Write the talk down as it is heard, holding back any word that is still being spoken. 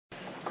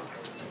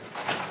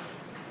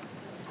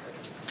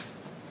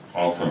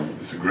Awesome.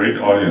 It's a great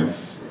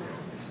audience.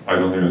 I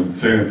don't even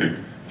say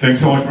anything. Thanks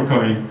so much for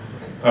coming.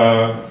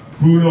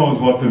 Who knows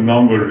what the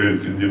number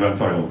is in the event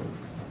title?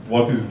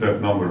 What is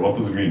that number? What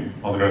does it mean?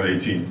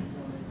 118.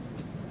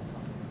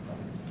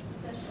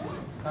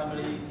 How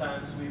many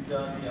times we've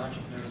done the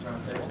Entrepreneurs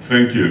Roundtable?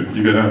 Thank you.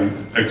 You get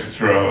an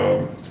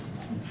extra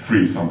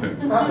free something.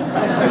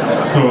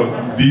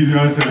 So these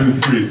events have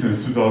been free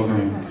since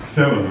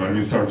 2007 when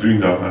we started doing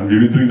that, and we've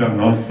been doing that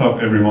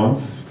non-stop every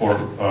month for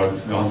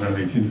this is the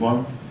 118th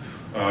one.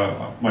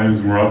 My name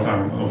is Murat.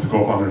 I'm one of the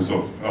co-founders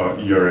of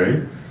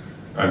ERA,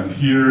 and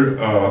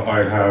here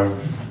I have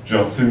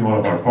Justin, one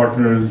of our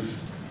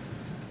partners.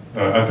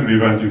 After the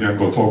event, you can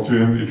go talk to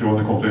him if you want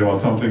to complain about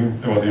something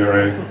about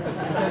ERA.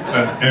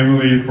 And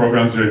Emily,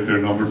 Programs Director,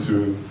 number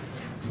 2.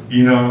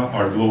 Ina,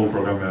 our Global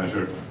Program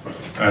Manager.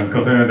 And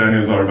Katarina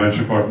Daniels, our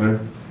venture partner.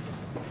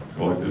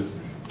 Go like this.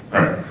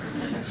 All right.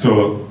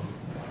 So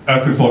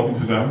after talking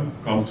to them,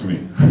 come to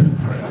me.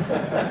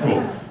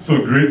 Cool.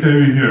 So great to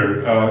have you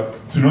here.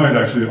 Tonight,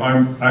 actually,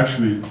 I'm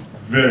actually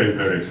very,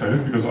 very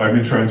excited because I've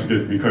been trying to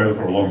get Mikhail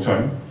for a long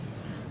time.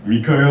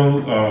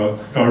 Mikhail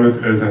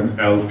started as an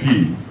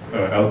LP.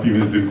 LP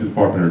means limited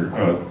partner,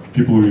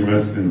 people who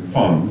invest in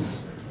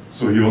funds.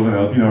 So he was an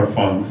LP in our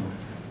fund.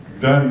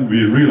 Then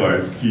we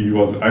realized he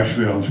was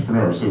actually an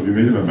entrepreneur, so we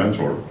made him a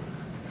mentor.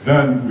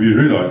 Then we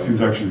realized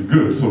he's actually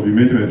good, so we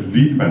made him a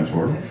lead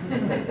mentor.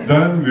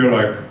 Then we were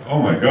like,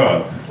 oh my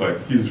God, like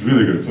he's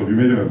really good, so we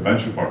made him a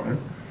venture partner.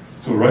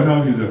 So right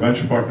now he's a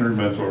venture partner,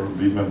 mentor,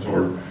 lead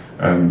mentor,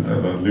 and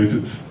a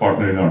limited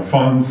partner in our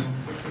fund.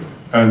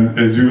 And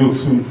as you will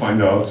soon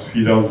find out,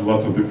 he does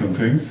lots of different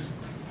things.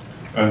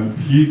 And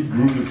he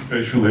grew the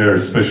facial hair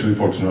especially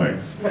for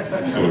tonight.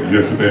 So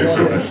you have to pay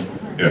extra attention.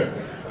 Yeah,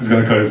 he's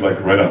gonna cut it like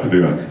right after the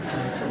event.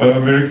 But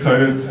I'm very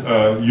excited.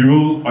 I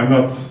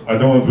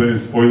don't want to do any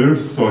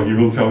spoilers, so he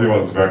will tell you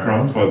about his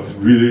background, but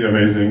really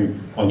amazing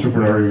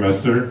entrepreneur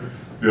investor.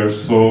 We are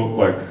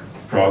so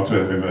proud to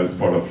have him as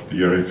part of the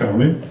ERA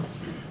family.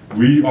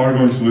 We are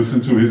going to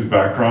listen to his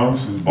background,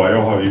 his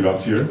bio, how he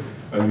got here,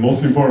 and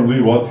most importantly,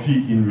 what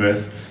he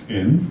invests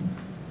in.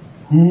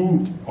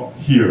 Who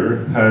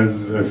here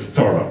has a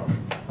startup?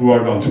 Who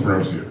are the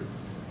entrepreneurs here?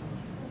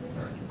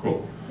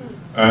 Cool.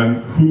 And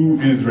who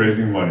is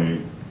raising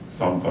money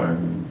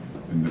sometime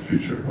in the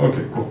future?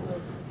 Okay, cool.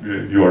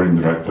 You are in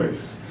the right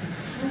place.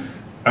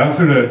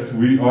 After that,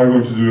 we are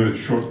going to do a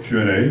short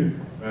Q&A.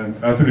 And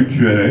after the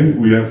Q&A,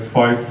 we have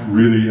 5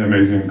 really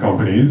amazing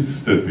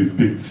companies that we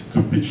picked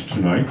to pitch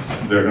tonight.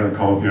 They're going to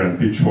come up here and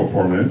pitch for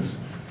 4 minutes.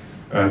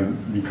 And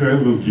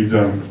Mikhail will give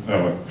them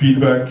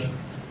feedback,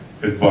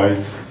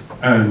 advice,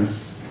 and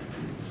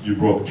you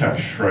brought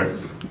cash, right?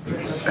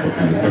 That's what you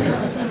do. Okay.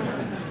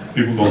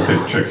 People don't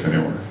take checks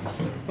anymore,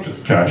 so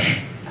just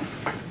cash.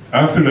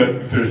 After that,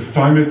 if there's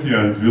time at the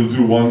end, we'll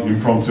do one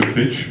impromptu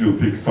pitch. We'll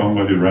pick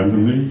somebody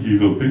randomly, he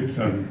will pick,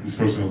 and this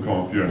person will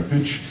come up here and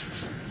pitch.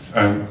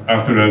 And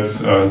after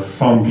that,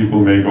 some people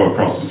may go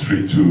across the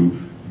street to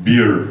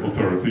Beer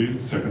Authority,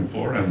 2nd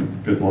floor,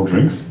 and get more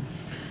drinks.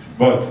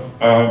 But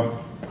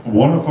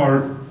one of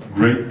our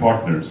great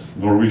partners,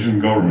 Norwegian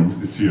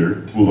government, is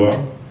here,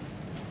 Ula,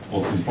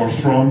 also in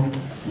Forsström,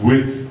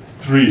 with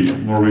 3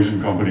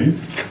 Norwegian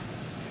companies.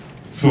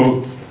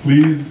 So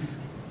please,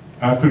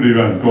 after the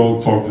event,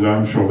 go talk to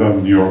them, show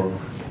them New York,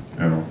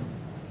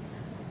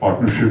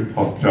 partnership,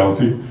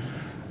 hospitality,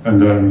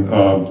 and then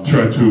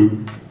try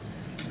to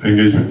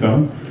engage with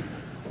them.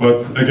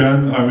 But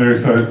again, I'm very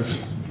excited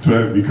to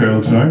have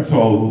Mikhail tonight,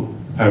 so I'll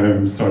have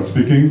him start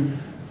speaking.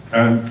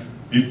 And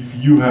if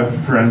you have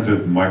friends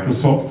at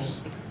Microsoft,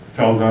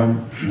 tell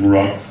them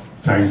Murat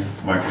thanks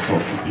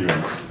Microsoft at the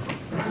event.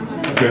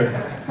 Okay?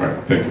 All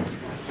right, thank you.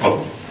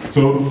 Awesome.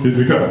 So, here's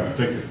Mikhail.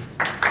 Thank you.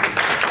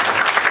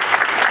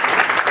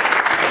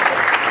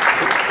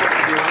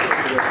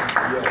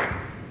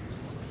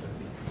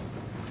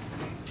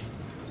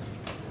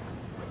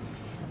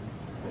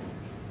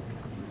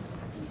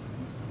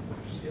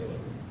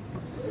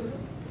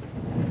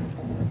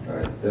 All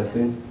right,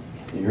 testing.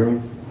 Can you hear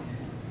me?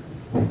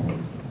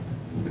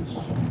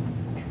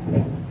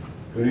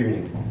 Good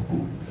evening.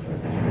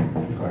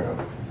 All right.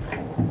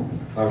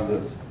 How's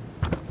this?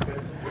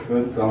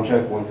 Good. Sound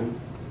check. 1, 2.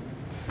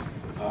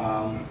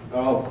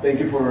 Well, thank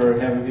you for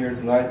having me here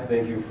tonight.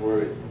 Thank you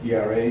for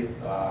ERA.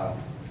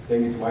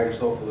 Thank you to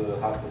Microsoft for the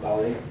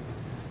hospitality.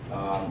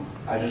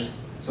 I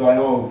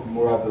know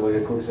Murat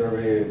did a quick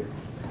survey. It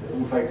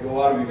looks like a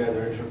lot of you guys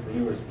are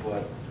entrepreneurs,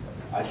 but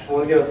I just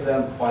want to get a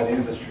sense by the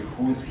industry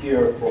who's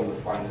here from the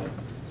finance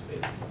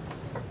space.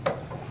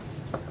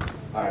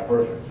 All right,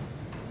 perfect.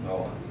 No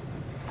one.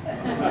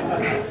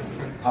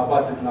 How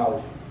about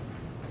technology?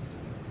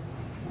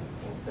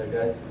 Most tech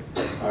guys?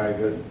 All right,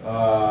 good.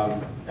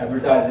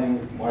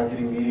 Advertising,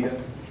 marketing, media?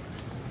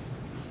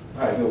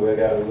 All right, good. We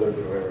got a little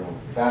bit of everyone.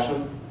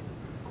 Fashion?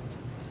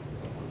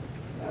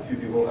 A few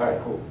people. All right,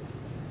 cool.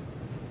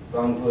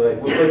 Looks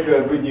like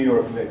a good New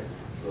York mix,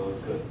 so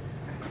it's good.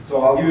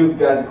 So I'll give you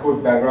guys a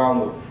quick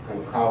background of kind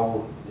of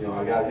how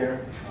I got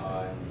here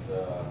and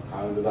how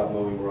I ended up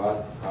knowing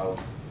Murat, how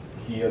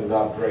he ended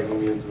up dragging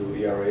me into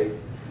ERA.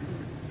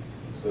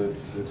 So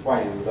it's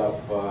fine. Ended up,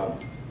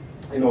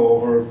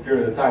 over a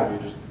period of time,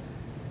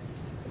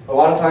 a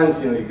lot of times,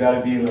 you got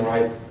to be in the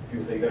right.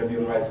 People say you got to be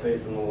in the right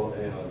space in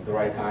the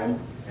right time,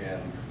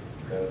 and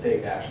kind of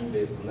take action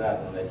based on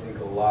that. And I think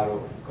a lot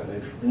of kind of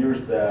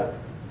entrepreneurs that are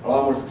a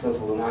lot more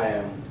successful than I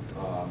am,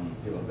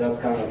 that's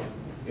kind of,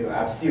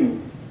 I've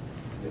seen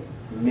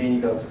many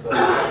kind of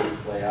successful companies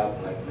play out,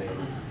 and I can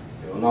name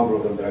a number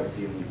of them that I've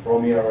seen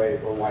from ERA,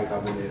 from Y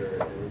Combinator,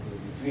 and everything in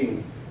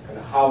between, kind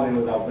of how they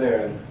ended up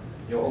there. And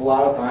a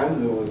lot of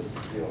times it was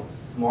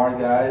smart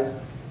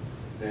guys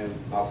and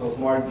not so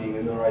smart being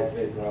in the right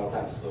space in the right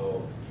time.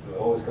 So it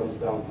always comes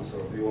down to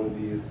sort of, do you want to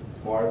be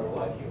smart or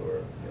lucky,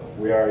 or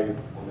where are you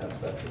on that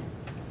spectrum?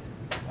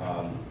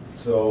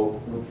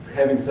 So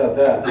having said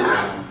that,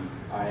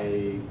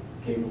 I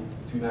came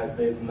to the United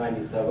States in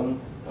 '97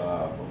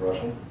 from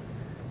Russia.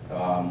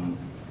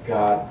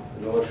 Got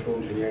an electrical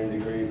engineering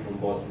degree from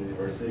Boston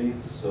University.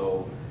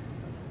 So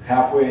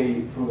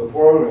halfway through the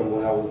program,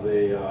 when I was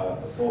a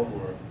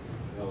sophomore,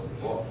 I was in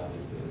Boston,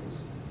 obviously, it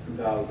was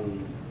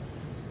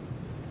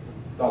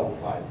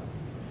 2005.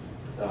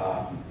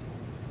 A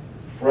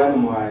friend of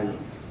mine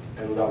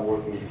ended up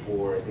working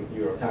for, I think,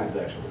 New York Times,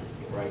 actually,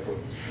 so right across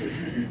the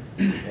street.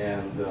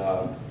 And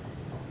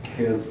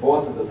his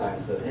boss at the time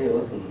said, hey,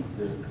 listen,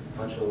 there's a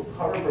bunch of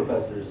Harvard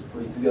professors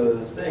putting together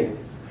this thing. You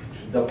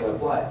should definitely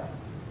apply.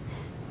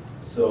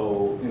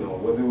 So,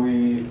 what did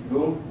we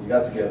do? We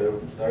got together,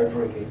 we started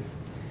drinking,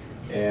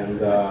 and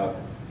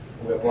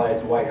we applied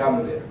to Y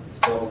Combinator.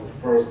 So that was the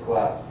first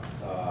class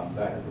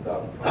back in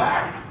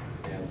 2005.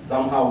 And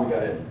somehow we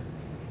got in.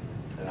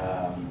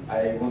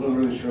 I wasn't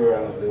really sure. I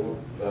don't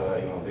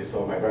know, they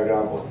saw my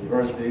background, Boston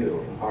University. They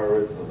were from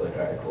Harvard, so I was like,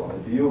 all right, cool, I'm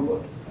going to do you,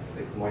 but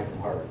take some money from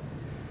Harvard.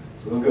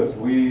 So it was good. So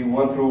we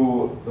went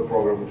through the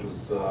program, which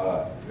was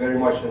very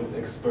much an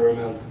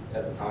experiment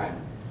at the time,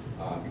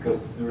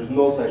 because there was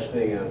no such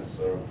thing as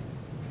sort of,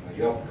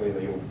 you have to go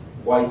your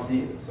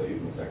YC, so you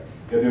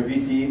have your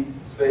VC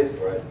space,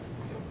 right?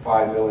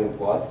 5 million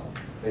plus.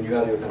 Then you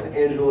have your kind of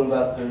angel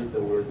investors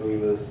that were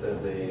doing this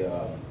as a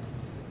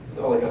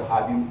like a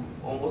hobby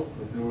almost.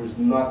 But there was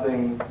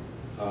nothing.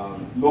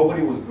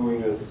 Nobody was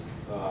doing this.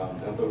 I'm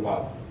talking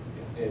about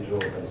angel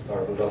kind of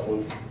startup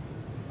investments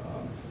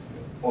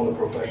on a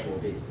professional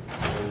basis.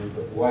 And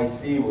the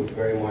YC was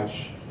very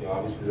much,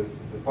 obviously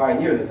the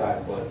pioneer at the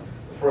time, but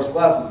the first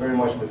class was very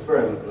much an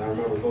experiment. And I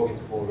remember talking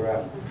to Paul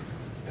Graham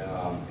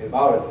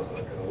about it. I was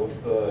like, what's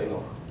the,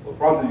 what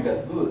prompted you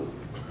guys to do this?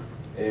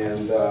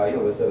 And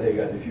they said, hey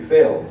guys, if you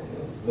fail,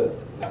 this is it.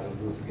 We're not going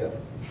to do this again.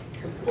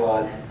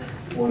 But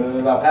what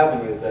ended up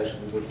happening is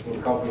actually this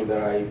company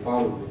that I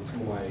founded with two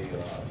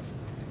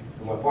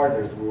of my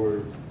partners. We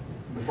were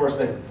the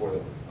first exit for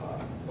them,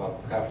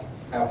 about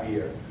half a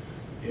year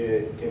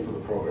into the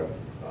program,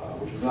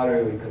 which was not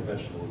really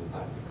conventional at the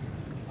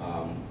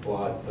time.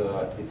 But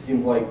it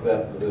seemed like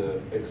that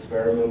the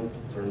experiment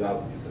turned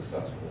out to be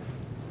successful.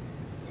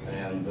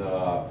 And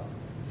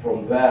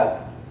from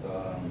that,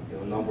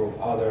 a number of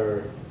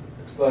other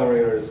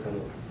accelerators kind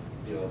of,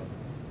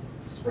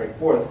 sprang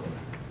forth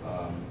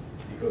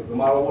because the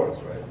model works,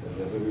 right?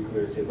 And as we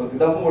clearly see it, but it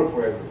doesn't work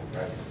for everyone,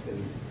 right?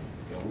 And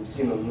we've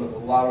seen a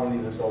lot of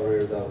these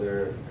accelerators out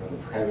there kind of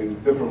having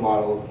different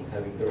models and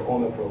having their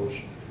own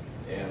approach,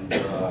 and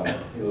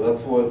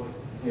that's what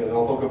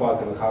I'll talk about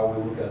kind of how we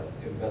look at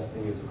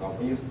investing into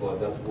companies, but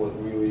that's what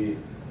really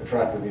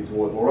attracted me to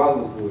what Murat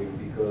was doing,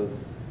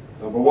 because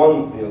number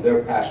one,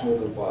 they're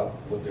passionate about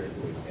what they're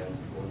doing, and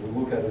when we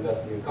look at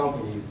investing in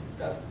companies,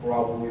 that's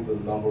probably the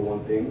number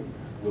one thing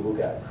we look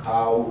at.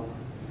 How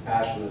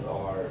passionate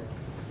are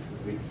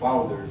the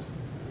founders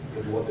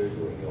with what they're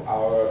doing?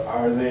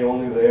 Are they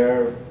only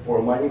there for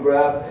a money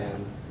grab?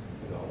 And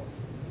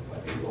I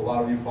think a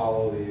lot of you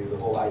follow the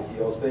whole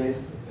ICO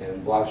space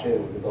and blockchain.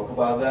 We can talk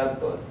about that,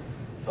 but I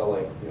felt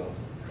like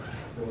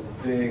there was a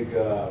big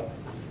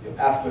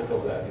aspect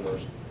of that.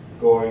 Just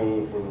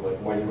going for the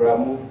money grab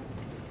move.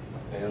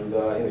 And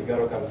you got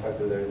to kind of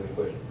factor there in the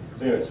equation.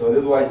 So anyway, so I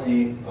did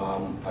YC.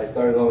 I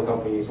started another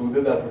company. So we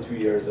did that for 2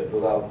 years. I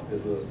built out the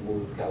business,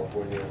 moved to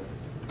California.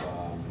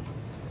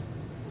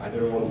 I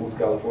didn't want to move to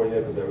California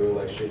because I really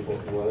like shitty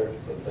Boston weather,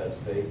 so I decided to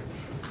stay.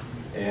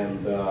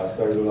 And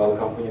started another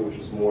company, which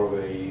was more of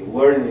a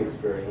learning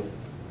experience.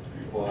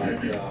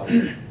 But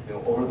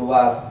over the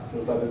last,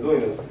 since I've been doing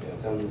this,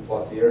 10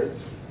 plus years,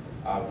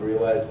 I've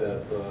realized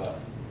that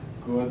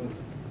good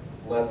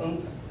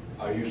lessons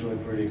are usually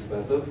pretty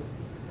expensive.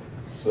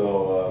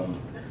 So,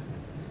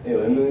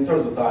 in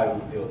terms of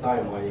time,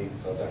 time, money,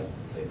 sometimes it's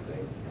the same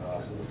thing.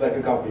 So the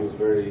second company was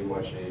very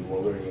much a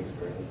more learning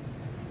experience.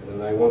 And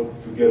then I wanted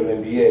to get an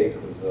MBA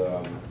because I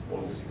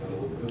wanted to see kind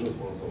of what the business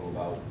was all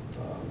about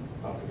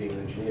after being an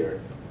engineer.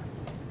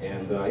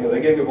 And they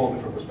gave me a whole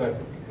different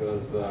perspective,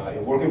 because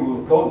working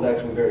with code is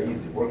actually very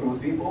easy. Working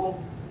with people,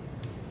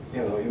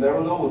 you never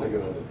know what they're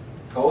going to do.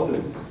 Code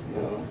is,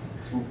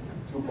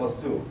 2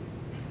 plus 2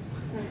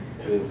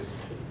 is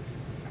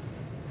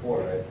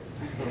 4, right?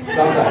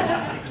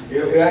 Sometimes.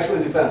 It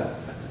actually depends.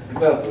 It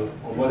depends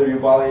on on whether you're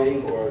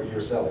buying or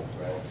you're selling,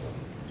 right?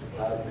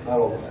 So not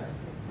all of that.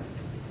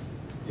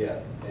 Yeah,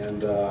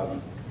 and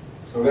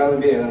so I got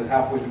an MBA, and then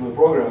halfway through the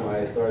program,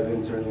 I started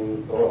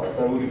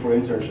looking for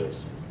internships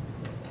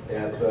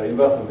at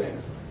investment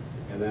banks,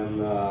 and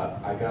then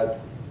I got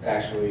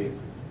actually.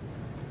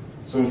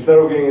 So instead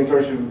of getting an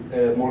internship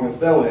at Morgan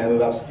Stanley, I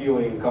ended up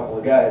stealing a couple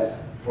of guys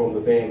from the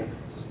bank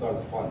to start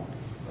the fund,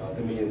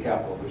 Dominion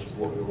Capital, which is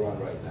what we run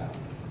right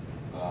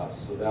now.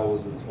 So that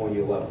was in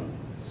 2011.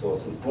 So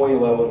since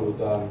 2011, we've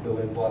done $1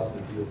 billion plus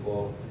in deal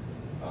flow,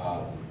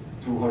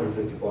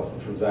 250 plus in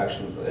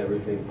transactions,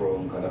 everything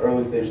from kind of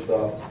early stage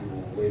stuff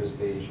to later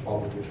stage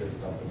publicly traded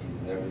companies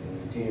and everything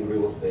between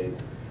real estate,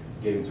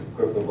 getting to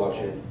crypto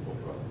blockchain.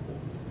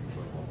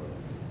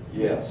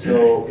 Yeah,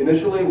 so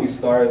initially we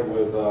started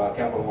with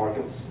capital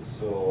markets,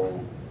 so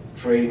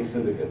trading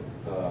syndicate,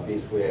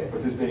 basically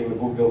participating in the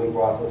book building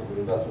process with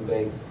investment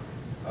banks,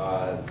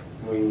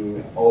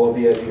 doing all of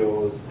the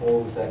IPOs,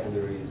 all the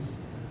secondaries.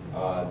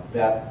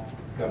 That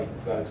kind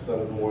of got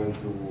extended more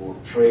into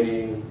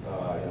trading,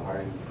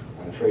 hiring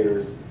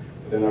traders.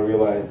 But then I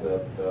realized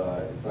that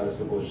it's not as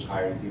simple as just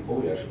hiring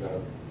people. You actually got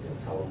to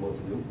tell them what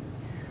to do.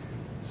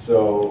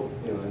 So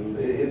and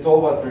it's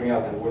all about figuring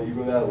out what you're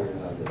good at, what you're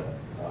not good at.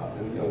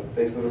 And it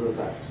takes a little bit of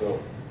time. So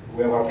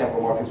we have our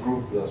capital markets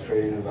group that does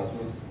trading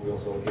investments. We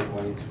also give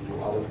money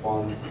to other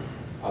funds,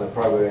 other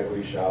private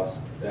equity shops.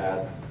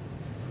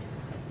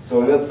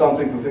 So that's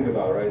something to think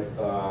about, right?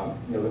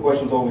 The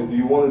question is always: do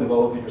you want to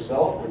develop it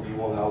yourself, or do you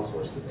want to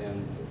outsource it?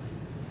 And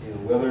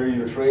whether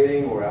you're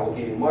trading or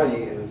allocating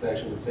money, and it's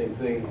actually the same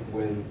thing.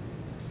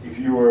 If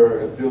you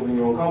are building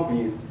your own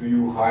company, do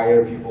you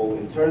hire people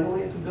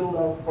internally to build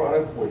out the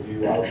product, or do you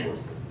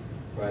outsource it,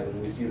 right?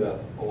 And we see that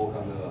all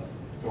kind of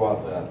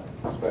throughout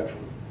that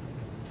spectrum.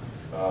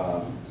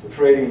 So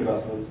trading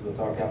investments, that's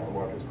our capital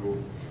markets group.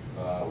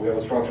 We have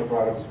a structured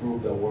products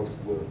group that works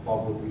with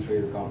publicly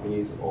traded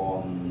companies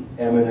on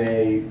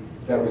M&A,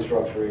 debt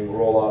restructuring,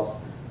 roll-ups.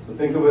 So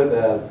think of it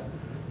as,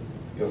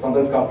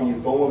 sometimes companies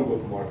don't want to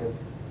go to market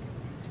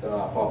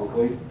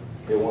publicly.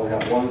 They want to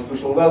have one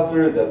institutional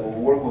investor that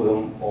will work with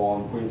them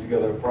on putting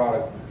together a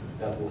product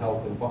that will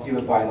help them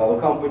either buy another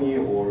company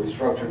or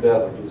restructure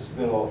debt or do a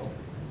spin-off.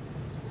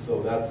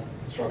 So that's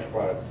structured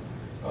products.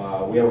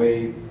 We have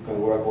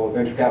what I call a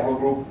venture capital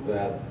group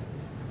that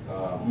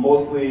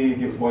mostly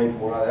gives money to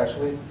Murat,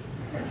 actually.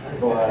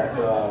 But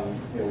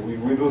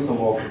we do some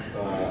of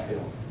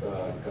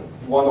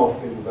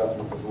one-off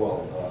investments as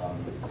well.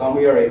 Some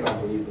ERA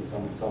companies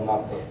and some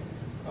not, but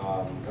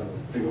kind of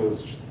think of it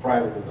as just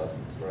private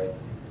investments, right?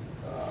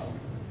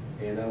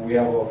 And then we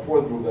have a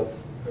fourth group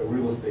that's a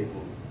real estate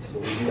group. So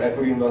we do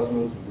equity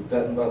investments, we do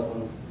debt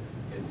investments,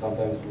 and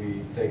sometimes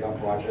we take on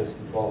projects to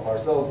develop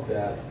ourselves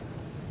that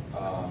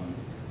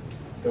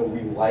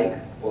we like,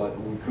 but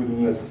we couldn't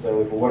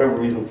necessarily, for whatever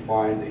reason,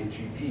 find a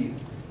GP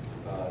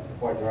to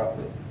partner up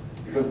with.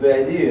 Because the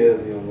idea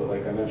is,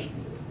 like I mentioned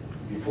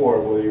before,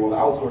 whether you want to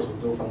outsource or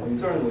build something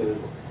internally,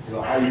 is if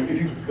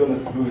you're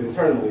going to do it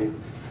internally,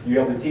 you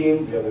have the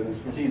team, you have the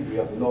expertise, you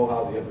have the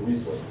know-how, you have the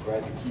resources,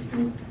 right? If you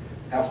can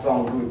have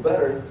someone do it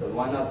better, then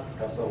why not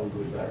have someone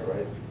do it better,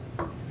 right?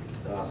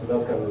 So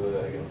that's kind of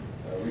the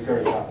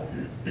recurring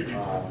pattern.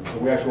 So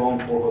we actually own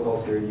 4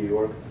 hotels here in New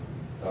York.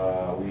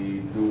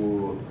 We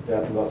do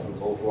debt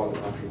investments all throughout the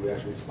country. We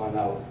actually spun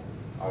out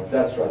our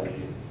debt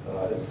strategy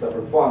as a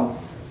separate fund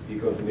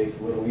because it makes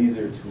it a little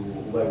easier to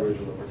leverage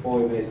on the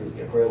portfolio basis,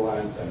 get credit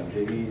lines, and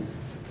JVs,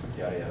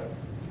 yada yada.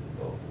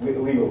 So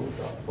legal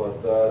stuff,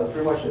 but that's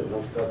pretty much it.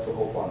 That's the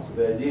whole fund. So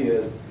the idea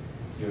is,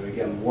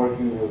 again,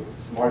 working with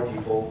smart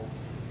people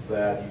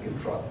that you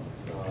can trust.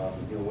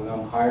 When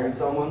I'm hiring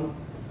someone,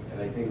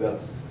 and I think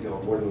that's a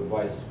word of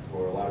advice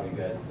for a lot of you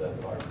guys that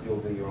are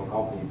building your own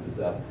companies, is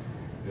that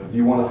do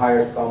you want to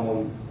hire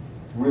someone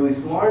really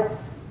smart,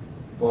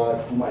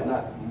 but you might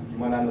not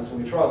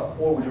necessarily trust,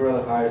 or would you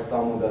rather hire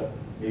someone that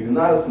maybe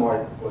not as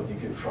smart, but you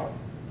can trust,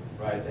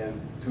 right?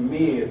 And to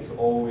me, it's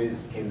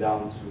always came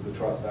down to the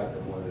trust factor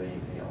more than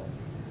anything else,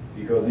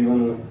 because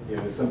even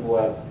as simple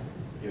as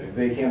if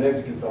they can't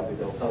execute something,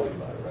 they'll tell you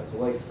about it, right? So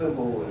like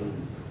simple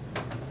and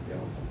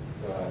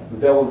the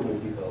devil's in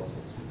the details.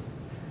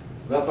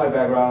 So that's my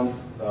background.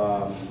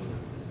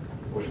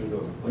 What should we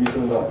do?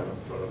 Recent investments.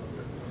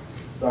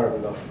 Startup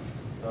investments.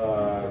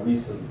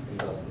 Recent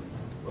investments.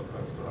 What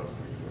kind of startups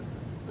do you invest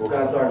in? What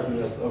kind of startups do you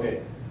invest in?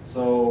 Okay,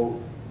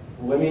 so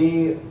let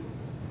me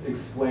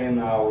explain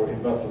our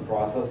investment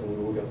process when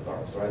we look at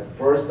startups, right?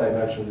 First, I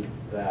mentioned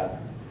that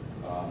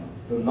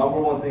the number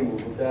one thing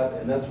we look at,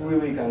 and that's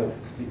really kind of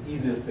the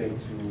easiest thing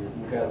to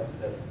look at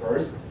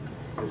first,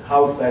 is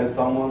how excited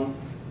someone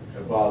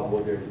about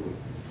what they're doing,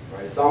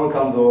 right? If someone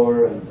comes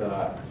over and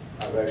I'm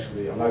not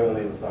going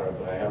to name a startup,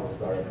 but I have a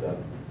startup that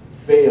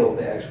failed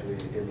actually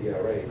in the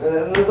ERA. And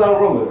there's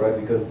nothing wrong with it, right?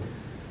 Because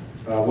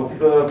what's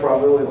the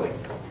probability? Like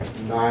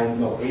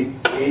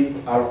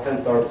 8 out of 10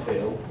 startups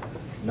fail.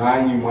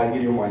 9, you might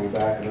get your money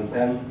back, and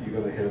then 10, you're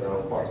going to hit it out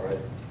of the park, right?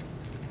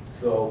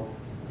 So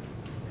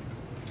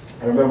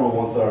I remember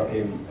one startup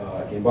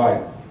came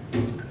by,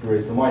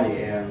 raise some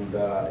money, and you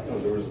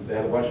know, they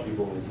had a bunch of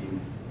people on the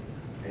team,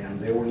 and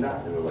they were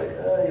like,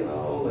 you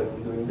know, like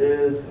we're doing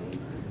this, and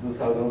this is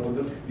how we're going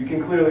to do it. You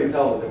can clearly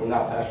tell that they were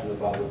not passionate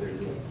about what they're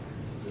doing.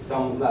 If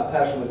someone's not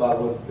passionate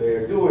about what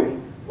they're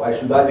doing, why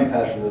should I be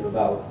passionate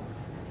about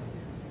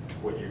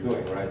what you're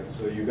doing, right?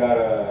 So you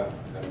gotta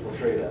kind of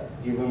portray that.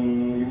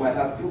 Even you might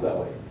not feel that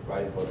way,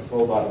 right? But it's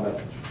all about the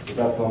message. So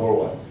that's number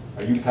one.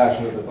 Are you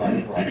passionate about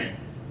your product?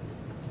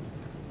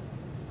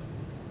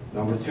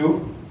 Number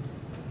two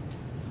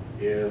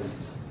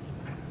is,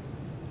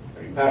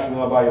 are you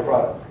passionate about your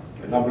product?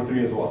 And number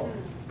three as well,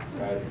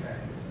 right?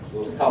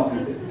 So those top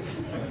three things.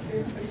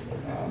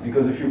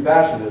 Because if you're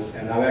passionate,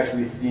 and I've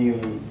actually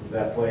seen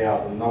that play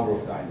out a number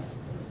of times,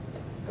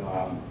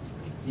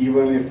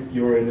 even if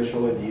your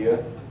initial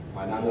idea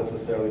might not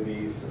necessarily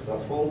be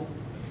successful,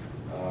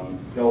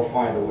 they'll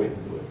find a way to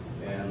do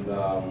it. And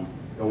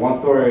one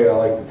story I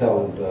like to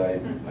tell is, I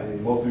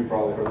mean, most of you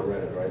probably heard of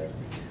Reddit, right?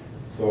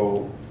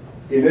 So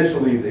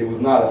initially, it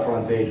was not a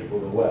front page for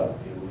the web.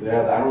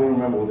 I don't even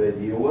remember what the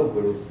idea was, but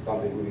it was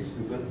something really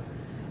stupid.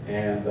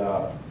 And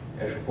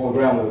actually, Paul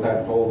Graham at the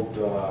time told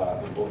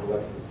both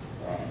Alexis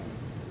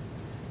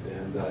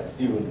and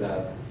Steven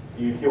that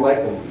he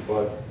liked them,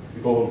 but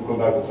he told them to come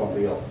back with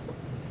something else.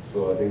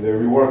 So I think they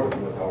reworked it,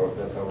 and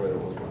that's how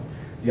Reddit was born.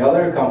 The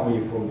other company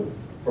from the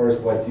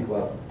first YC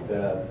class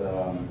that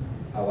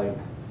I like,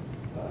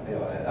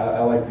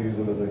 I like to use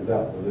them as an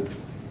example.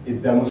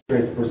 It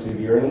demonstrates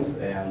perseverance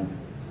and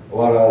a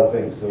lot of other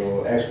things.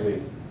 So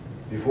actually,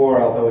 before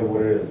I'll tell you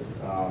what it is,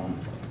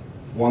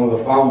 one of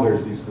the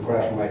founders used to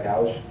crash on my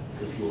couch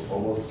because he was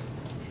homeless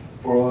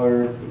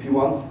for a few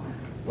months,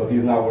 but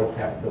he's now worth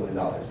 $500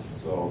 million.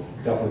 So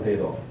definitely paid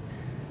off.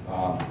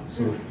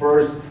 So the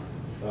first,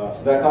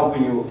 so that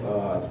company,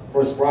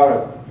 first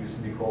product used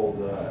to be called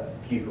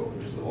Kiko,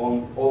 which is an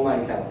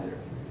online calendar.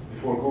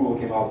 Before Google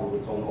came out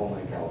with its own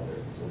online calendar.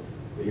 So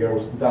the year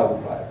was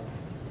 2005.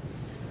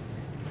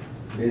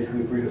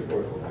 Basically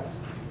prehistorical times.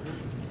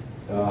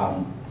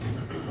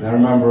 And I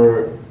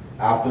remember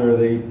after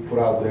they put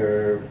out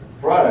their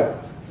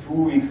product, 2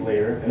 weeks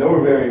later, and they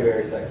were very,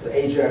 very excited. So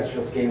Ajax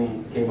just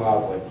came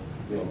out like,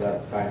 you know,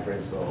 that time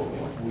frame. So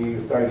we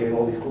started getting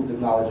all these cool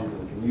technologies that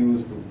we can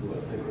use to do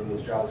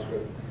asynchronous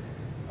JavaScript,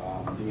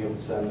 being able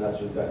to send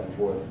messages back and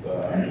forth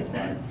on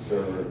the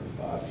server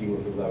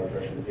seamlessly without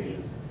refreshing the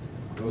pages.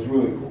 It was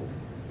really cool.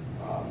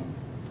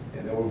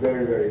 And they were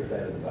very, very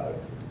excited about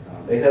it.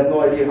 They had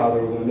no idea how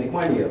they were going to make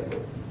money yet, but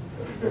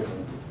that's a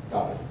different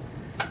topic.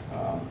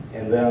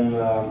 And then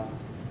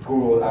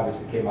Google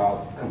obviously came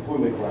out,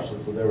 completely crushed it,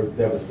 so they were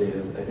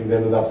devastated. I think they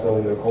ended up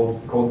selling their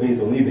code base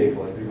on eBay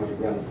for like 300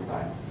 grand at the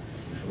time,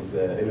 which was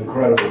an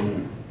incredible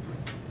move.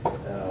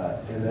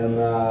 And then,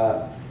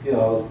 you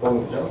know, I was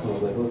talking to Justin, I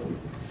was like, listen,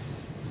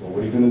 so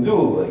what are you going to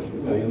do? Like,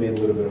 you know, you made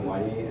a little bit of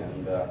money,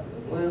 and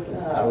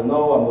I don't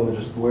know, I'm going to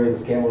just wear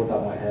this camera on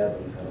top of my head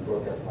and kind of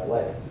broadcast my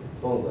life.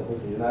 So I was like,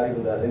 listen, you're not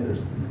even that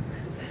interested.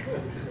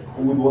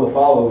 Who would want to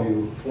follow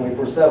you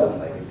 24/7?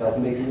 Like, it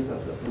doesn't make any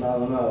sense.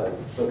 No,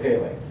 it's okay.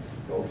 Like,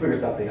 we'll figure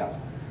something out.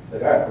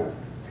 Like, all right, cool.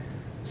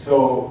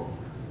 So,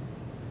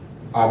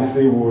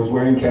 obviously, we was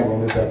wearing camera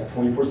on this at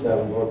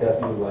 24/7,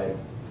 broadcasting his life,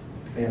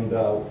 and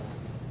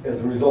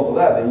as a result of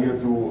that, they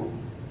needed to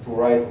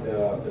write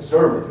a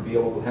server to be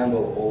able to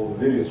handle all the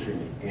video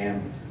streaming,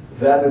 and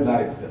that did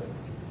not exist.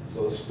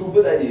 So, a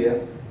stupid idea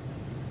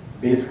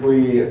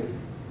basically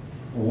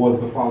was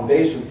the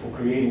foundation for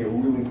creating a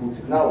really cool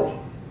technology.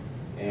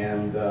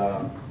 And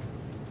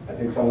I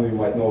think some of you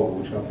might know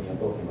which company I'm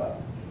talking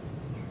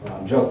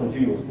about. Justin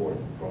TV was born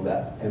from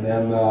that. And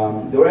then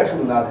they were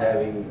actually not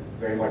having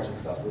very much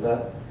success with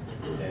that.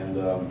 And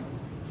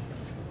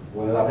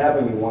what ended up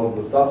happening, one of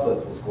the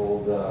subsets was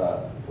called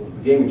was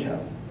the gaming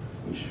channel,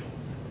 which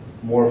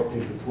morphed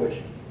into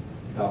Twitch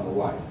down the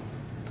line.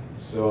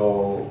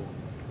 So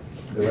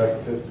the rest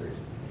is history.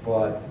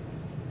 But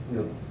you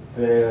know,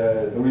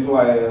 the reason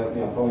why I'm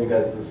telling you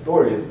guys this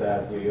story is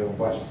that you have a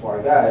bunch of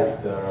smart guys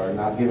that are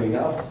not giving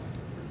up.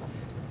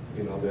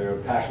 You know, they're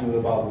passionate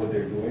about what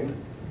they're doing,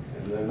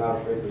 and they're not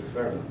afraid to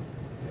experiment.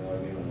 You know what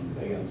I mean? And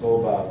again, it's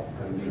all about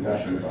kind of being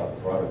passionate about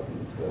the product.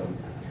 And,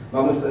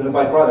 not necessarily, and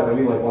by product, I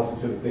mean like one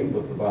specific thing, but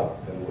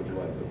about kind of what you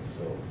like to do.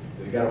 So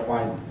you got to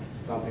find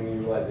something you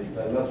realize that you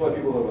like. And that's why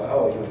people are like,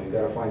 oh, you know, you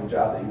got to find a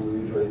job that you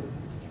really enjoy.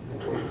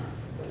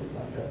 But it's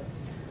not a job.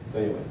 So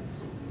anyway.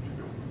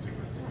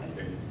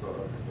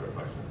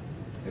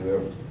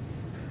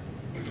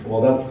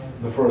 Well, that's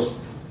the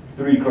first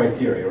 3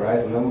 criteria, right?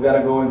 And then we got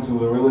to go into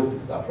the realistic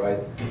stuff, right?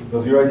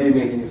 Does your idea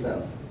make any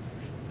sense?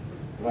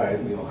 All right,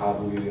 you know, how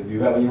do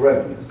you have any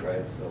revenues,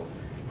 right? So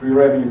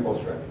pre-revenue,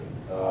 post-revenue.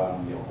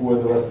 You know, who are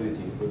the rest of the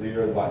team? Who are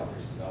your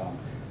advisors?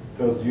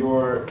 Does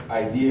your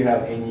idea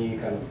have any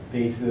kind of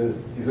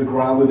basis? Is it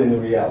grounded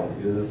in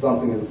reality? Is it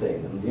something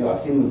insane? And you know, I've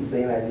seen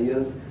insane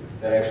ideas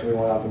that actually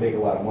went out to make a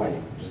lot of money.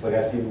 Just like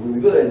I've seen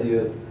really good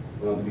ideas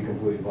to be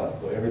completely bust.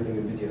 So everything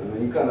in between. And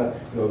then you kind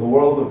of, you know, the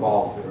world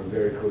evolves at a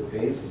very quick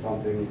pace. So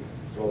something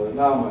that's relevant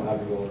now might not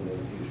be relevant in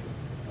the future.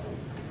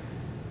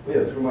 But yeah,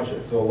 that's pretty much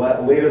it. So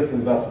latest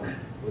investment.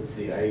 let's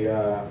see,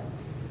 I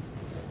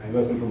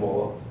invest in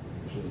Promolo,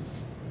 which is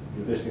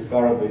an interesting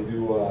startup. They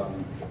do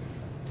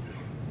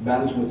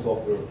management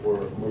software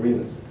for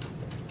marinas,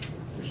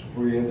 which is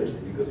pretty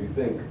interesting because you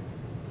think,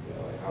 you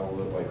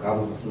know, how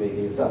does this make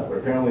any sense? But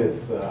apparently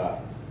it's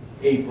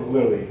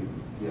literally,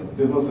 you know, the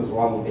business is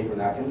run on paper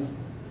napkins,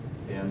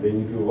 and they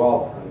need to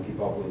evolve to kind of keep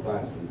up with the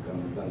times and kind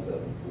of advance that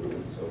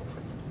improvement. So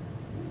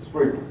it's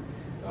pretty cool.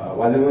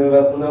 Why did we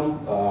invest in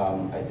them?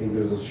 I think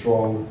there's a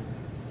strong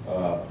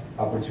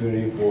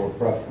opportunity for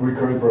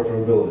recurring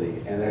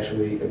profitability, and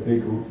actually a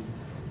big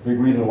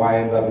reason why I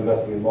ended up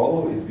investing in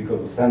Molo is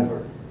because of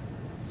Sandberg.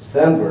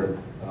 Sandberg,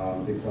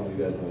 I think some of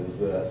you guys know,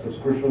 is a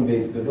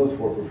subscription-based business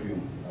for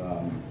perfume.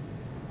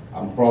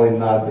 I'm probably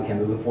not the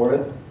candidate for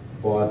it,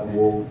 but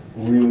we'll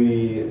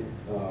really,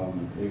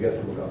 you guys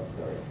can look up the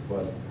startup.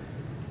 But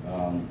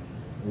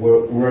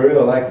what I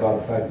really like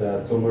about the fact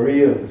that, so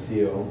Maria is the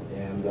CEO,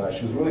 and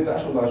she was really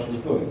passionate about what she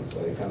was doing. So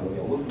I kind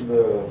of looked at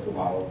the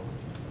model,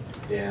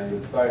 and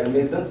it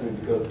made sense to me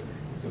because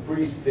it's a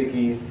pretty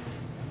sticky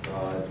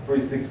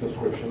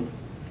subscription.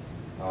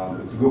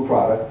 It's a good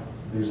product.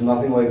 There's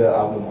nothing like that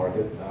out in the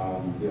market.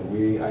 You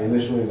know, I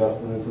initially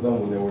invested into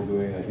them when they were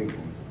doing, I think,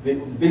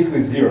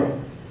 basically zero.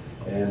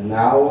 And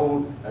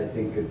now I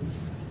think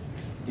it's,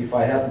 if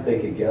I have to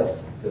take a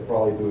guess, they're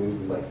probably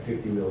doing like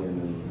 50 million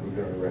in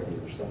recurring revenue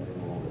or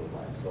something along those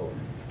lines. So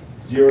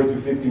 0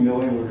 to 50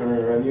 million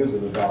recurring revenues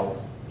in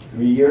about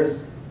 3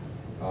 years.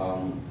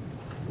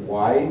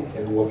 Why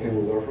and what can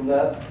we learn from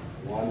that?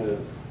 One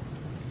is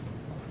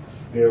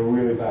they're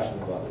really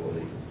passionate about what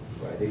they do.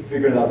 Right? They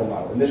figured out the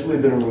model. Initially,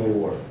 it didn't really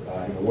work.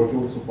 You know,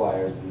 working with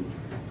suppliers and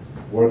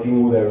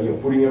working with their, you know,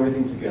 putting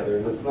everything together.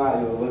 And it's not.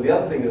 You know, the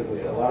other thing is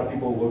like, a lot of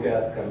people look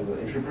at kind of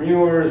the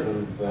entrepreneurs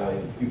and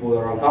people that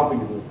are on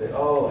companies and say,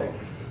 oh, like,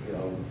 you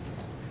know, it's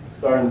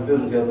starting this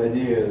business, you have an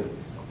idea.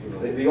 It's, you know,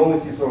 they only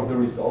see sort of the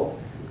result.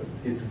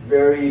 It's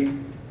very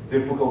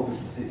difficult to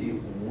see,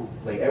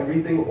 like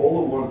everything,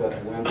 all the work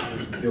that went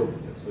into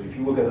building it. So if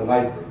you look at an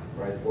iceberg,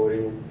 right,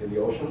 floating in the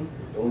ocean,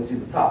 you only see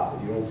the top,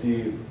 but you don't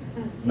see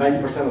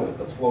 90% of it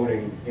that's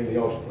floating in the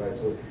ocean, right?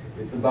 So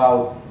it's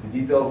about the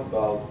details,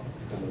 about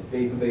kind of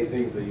day-to-day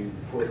things that you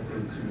put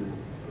into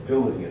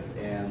building it.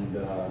 And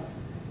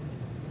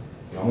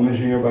I'm an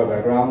engineer by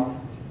background,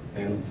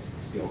 and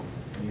you know,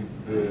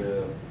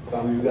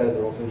 some of you guys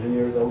are also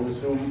engineers, I would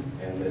assume.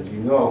 And as you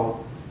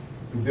know,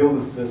 to build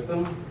a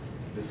system,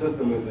 the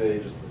system is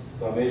just a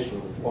summation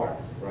of its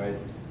parts, right?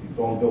 You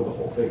don't build the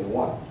whole thing at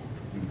once.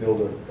 You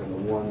build a kind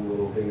of one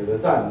little thing at a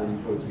time, and then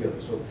you put it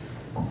together. So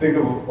think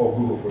of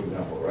Google, for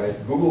example, right?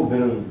 Google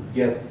didn't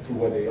get to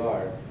where they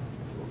are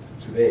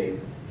today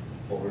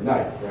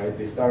overnight, right?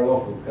 They started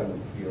off with kind of,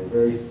 you know,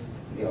 very,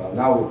 you know,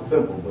 now it's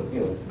simple, but, you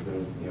know,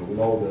 you know, we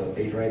know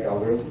the PageRank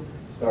algorithm,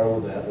 started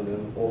with that, and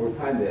then over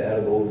time they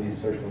added all of these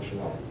search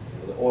functionalities.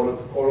 You know,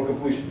 the auto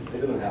completion, they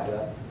didn't have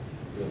that,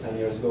 you know, 10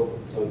 years ago.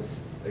 So it's,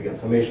 again,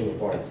 summation of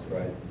parts,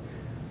 right?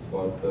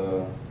 But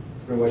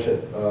that's pretty much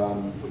it.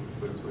 What's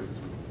the best way to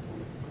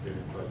get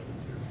in touch with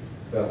you?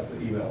 That's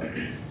the email.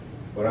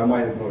 But I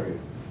might ignore you.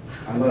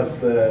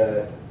 Unless,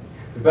 the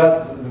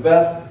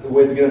best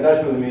way to get in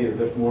touch with me is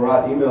if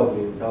Murat emails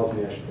me and tells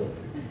me I should talk to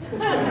you.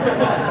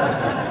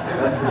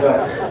 That's the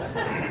best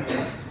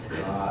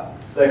way.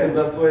 Second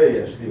best way,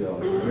 yeah, just email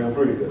me. I mean, I'm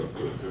pretty good.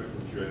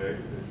 Q&A?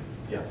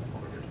 Yes.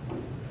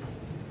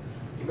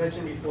 You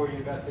mentioned before you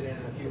invested in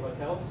a few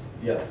hotels.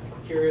 Yes.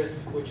 I'm curious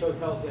which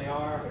hotels they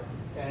are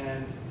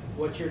and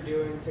what you're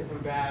doing to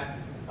combat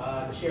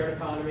the shared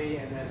economy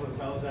and then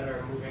hotels that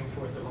are moving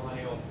towards a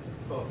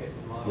millennial-focused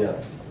model.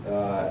 Yes.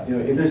 You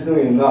know,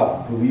 interestingly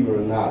enough, believe it or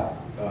not,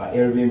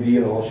 Airbnb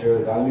and the whole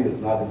shared economy is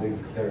not the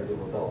biggest competitor to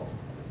hotels.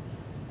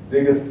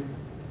 Biggest,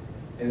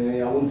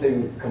 and I wouldn't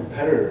say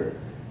competitor,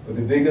 but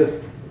the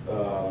biggest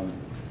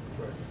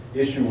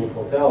issue with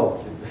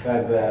hotels is the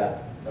fact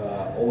that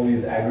all of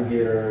these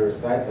aggregator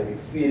sites like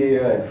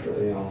Expedia, and,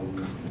 you know,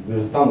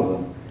 there's a ton of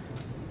them,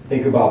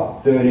 take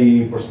about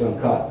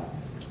 30% cut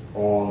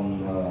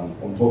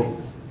on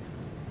bookings.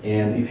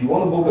 And if you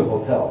want to book a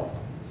hotel,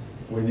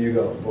 where do you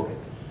go to book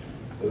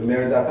it? Go to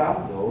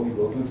Marriott.com? No, you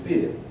go to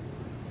Expedia.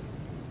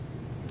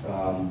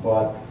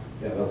 But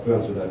yeah, that's to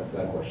answer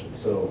that question.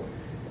 So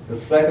the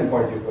second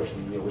part of your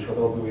question, you know, which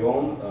hotels do we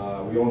own?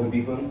 We own the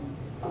Beacon,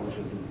 which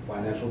is in the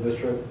financial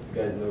district. If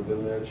you guys have never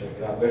been there, check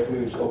it out. We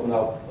actually just opened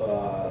up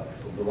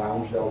the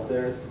lounge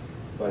downstairs.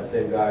 It's by the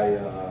same guy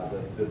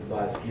that did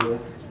last year.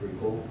 It's pretty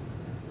cool.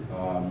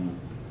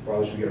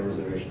 Probably should get a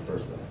reservation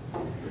first though.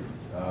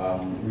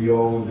 We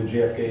own the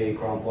JFK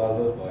Crown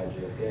Plaza by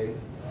JFK.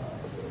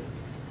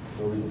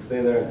 So no reason to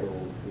stay there until,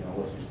 you know,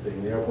 unless you're staying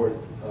in the airport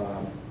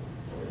or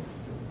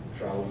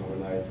traveling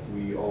overnight.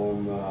 We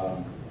own,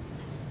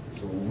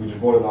 so we just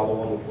bought another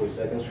one on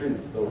 42nd Street.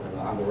 It's still kind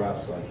of under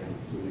wraps, so I can't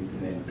release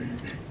the name.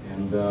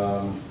 And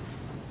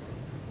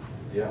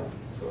yeah,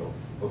 so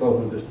hotels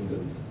and interesting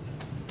business.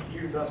 Do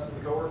you invest in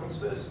the co-working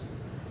space?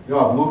 You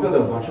know, I've looked at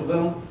a bunch of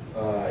them,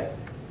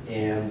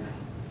 and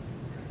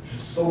there's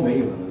just so many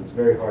of them. It's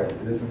very hard.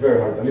 It's very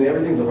hard. I mean,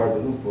 everything's a hard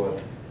business, but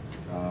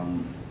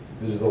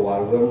there's just a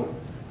lot of them.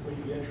 Would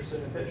you be interested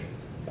in a pitch?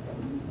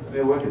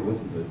 Maybe I could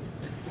listen to it.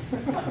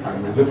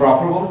 Is it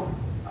profitable?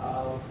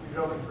 We've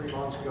been open 3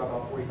 months. We got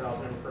about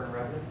 40,000 in recurring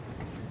revenue.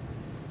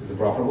 Is it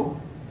profitable?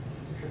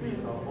 Should be in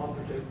about a month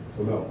or two.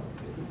 So no.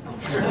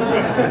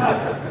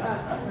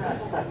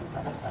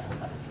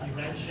 You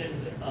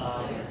mentioned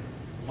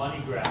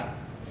money grab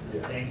in the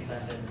Yeah. same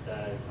sentence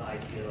as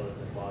ICOs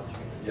and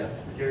blockchain. Yeah.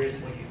 Curious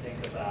what you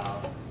think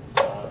about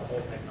the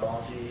whole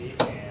technology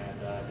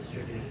and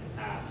distributed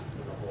apps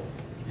as a whole.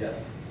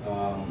 Yes.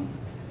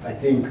 I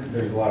think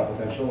there's a lot of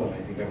potential, and I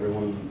think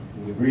everyone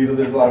would agree that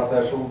there's a lot of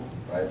potential,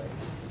 right?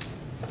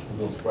 There's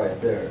no surprise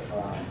there.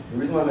 The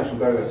reason why I mentioned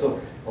Gurevich, so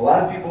a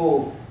lot of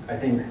people, I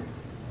think,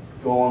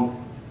 go on,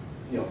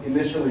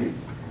 initially,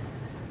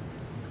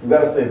 we've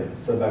got to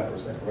step back for a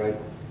second, right?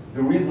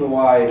 The reason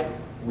why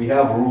we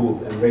have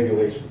rules and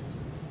regulations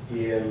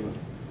in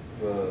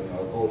the,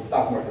 I'll call it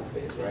stock market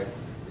space, right,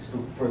 is to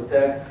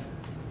protect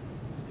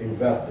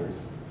investors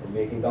from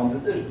making dumb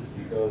decisions,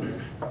 because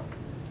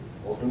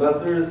most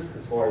investors,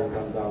 as far as it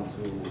comes down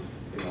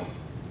to,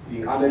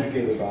 being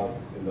uneducated about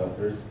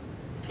investors,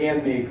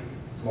 can't make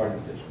smart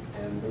decisions.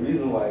 And the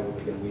reason why,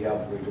 again, we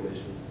have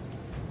regulations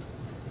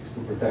is to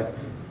protect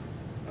them.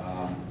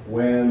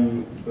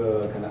 When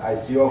the kind of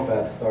ICO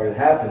fad started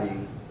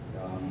happening,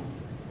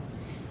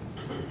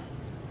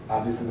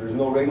 obviously there's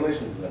no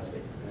regulations in that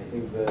space. And I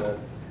think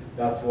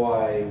that's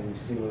why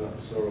we've seen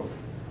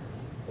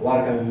a lot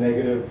of kind of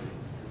negative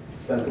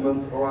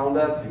sentiment around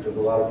that, because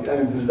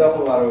there's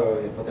definitely a lot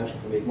of potential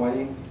to make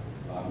money.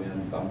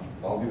 And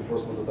I'll be the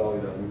first one to tell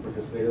you that we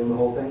participated in the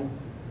whole thing.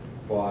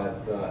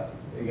 But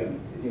again,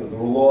 the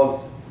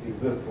laws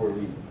exist for a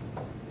reason.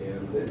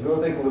 And it's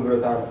going to take a little bit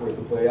of time for it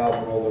to play out,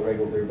 for all the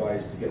regulatory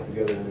bodies to get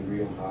together and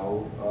agree on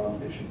how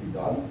it should be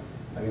done.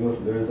 I mean,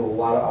 listen, there is a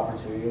lot of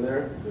opportunity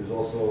there. There's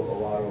also a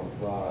lot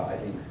of, I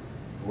think,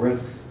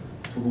 risks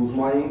to lose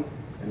money.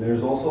 And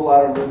there's also a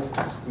lot of risks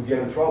to get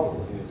in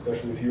trouble,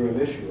 especially if you're an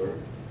issuer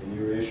and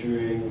you're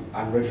issuing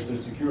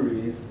unregistered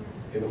securities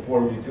in the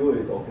form of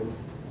utility tokens,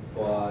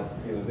 but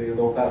they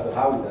don't pass the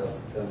Howey test,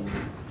 then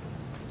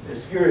they're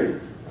security. You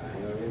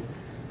know what I mean?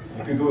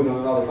 You could do it in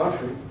another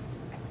country,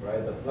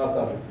 right? That's not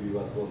subject to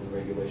U.S. laws and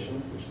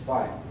regulations, which is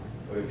fine.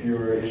 But if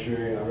you're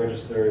issuing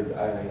unregistered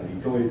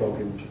utility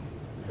tokens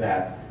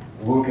that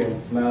look and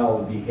smell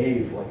and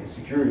behave like a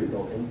security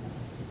token,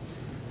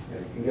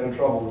 you can get in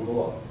trouble with the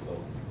law. So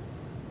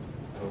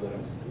I hope that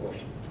answers the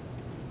question.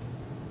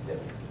 Yes.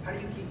 How do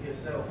you keep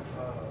yourself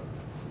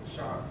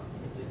sharp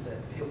and just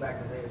peel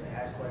back the layers and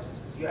ask questions?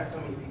 You have so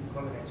many people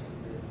coming at you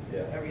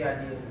with every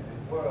idea in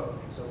the world.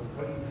 So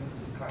what do you do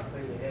to just kind of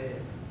clear your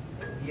head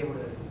and be able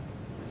to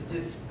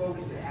just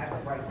focus and ask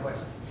the right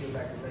questions, peel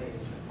back the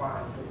layers, and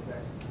find good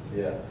investments?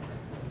 Yeah.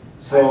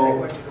 So I asked that So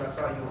question because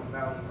I saw you on the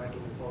mountain, like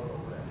in the photo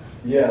over there.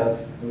 yeah,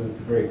 that's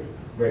a great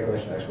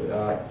question actually.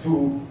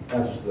 Two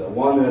answers to that.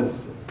 One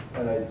is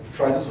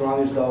try to surround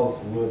yourselves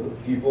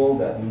with people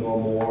that know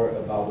more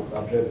about the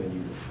subject than you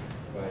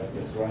do.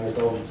 Right? Surround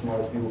yourself with the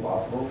smartest people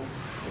possible.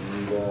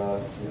 And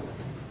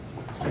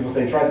people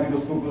say try to be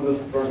the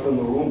stupidest person in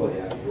the room, but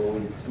yeah, you're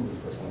only the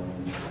stupidest person in the room.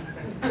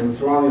 When you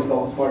surround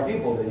yourself with smart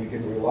people that you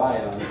can rely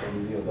on,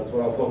 and that's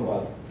what I was talking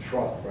about,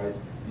 trust, right?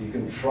 You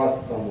can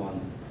trust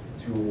someone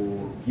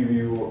to give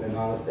you an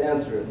honest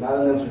answer, not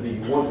an answer that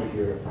you want to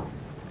hear,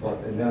 but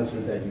an answer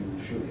that you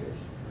should hear.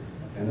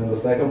 And then the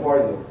second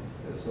part,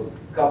 so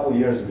a couple of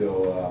years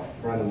ago,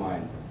 a friend of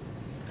mine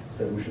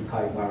said we should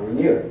hike Mount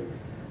Rainier.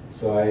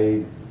 So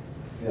I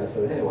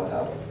said, hey, what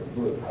happened? Let's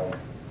do it. How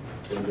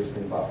dangerous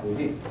can it possibly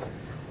be?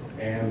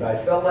 And I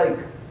felt like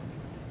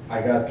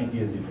I got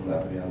PTSD from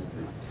that, to be honest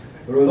with you.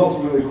 But it was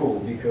also really cool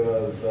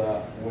because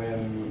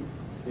when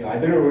I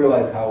didn't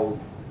realize how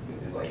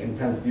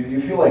intense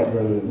you feel like you're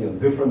in a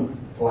different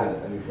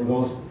planet. I mean, for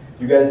those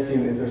you guys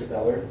seen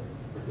Interstellar,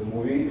 the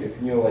movie, if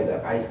you know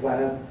that ice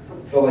planet,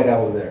 I felt like I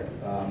was there.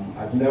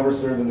 I've never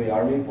served in the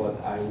army,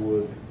 but I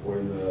would, or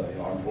in the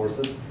armed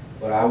forces,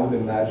 but I would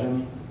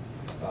imagine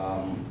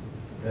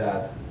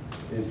that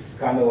it's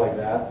kind of like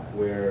that,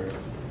 where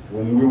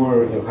when we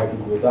were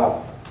hiking to the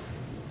top,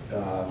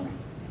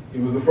 it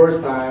was the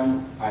first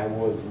time I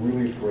was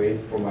really afraid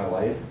for my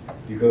life,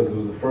 because it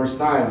was the first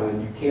time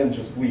when you can't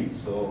just leave.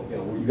 So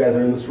you guys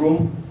are in this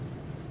room,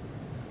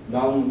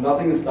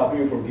 nothing is stopping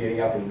you from getting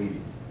up and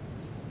leaving.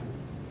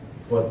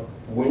 But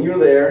when you're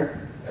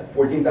there at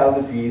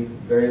 14,000 feet,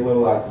 very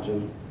little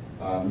oxygen,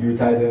 you're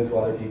tied into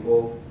other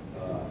people,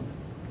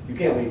 you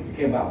can't leave, you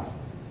can't bounce.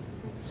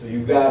 So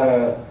you've got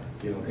to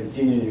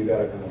continue, you've got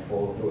to kind of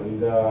follow through.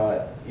 And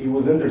it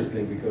was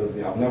interesting because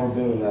I've never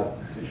been in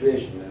that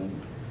situation.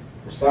 And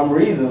for some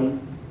reason,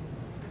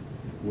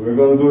 we're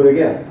going to do it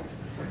again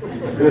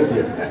this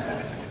year.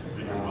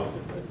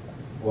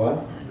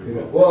 What?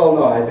 Well,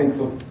 no, I think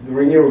so. The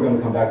Rainier, we're going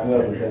to come back to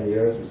that in 10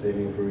 years. We're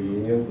saving it for a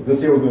reunion. But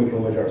this year, we're doing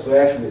Kilimanjaro. So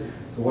actually,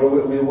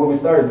 what we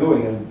started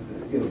doing, and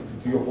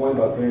to your point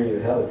about clearing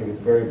your head, I think it's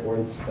very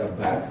important to step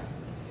back.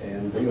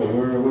 And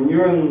when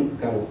you're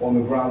kind of on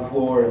the ground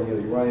floor and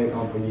you're running a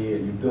company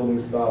and you're building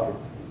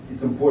stuff,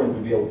 it's important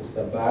to be able to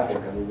step back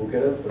and kind of look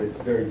at it. But it's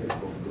very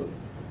difficult to do.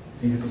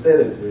 it's easy to say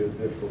that, it's very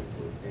difficult to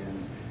do.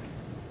 And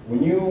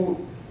when you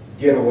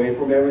get away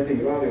from everything,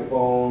 you don't have your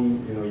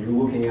phone, you know, you're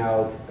looking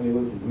out. I mean,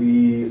 listen,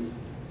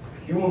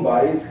 human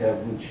bodies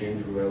haven't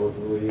changed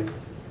relatively,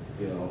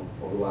 you know,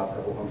 over the last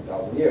couple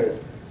 100,000 years,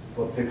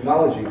 but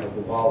technology has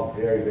evolved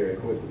very, very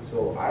quickly.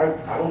 So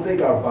I don't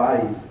think our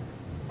bodies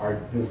are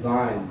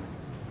designed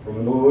from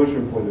an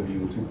evolutionary point of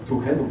view to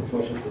handle this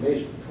much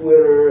information.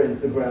 Twitter,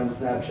 Instagram,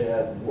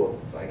 Snapchat,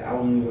 like I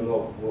don't even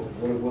know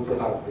what's the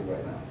hottest thing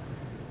right now.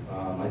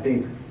 I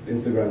think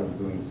Instagram is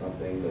doing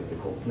something that they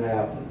call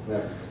Snap, and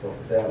Snap is stuff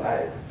like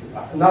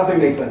that. Nothing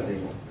makes sense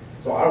anymore.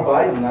 So our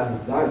bodies are not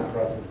designed to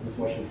process this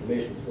much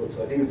information.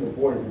 So I think it's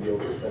important to be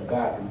able to step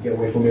back and get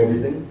away from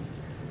everything,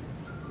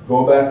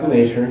 go back to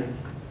nature,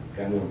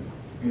 kind of,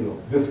 you know,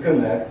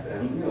 disconnect,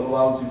 and, you know,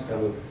 allows you to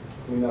kind of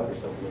clean up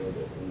yourself a little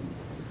bit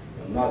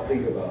and not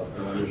think about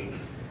mission.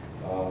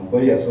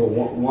 But yeah, so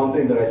one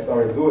thing that I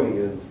started doing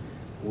is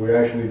we're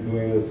actually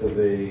doing this as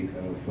a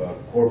kind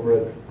of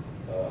corporate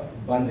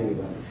bonding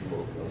event, if you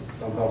will. You know,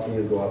 some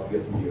companies go out to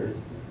get some beers,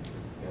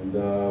 and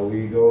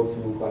we go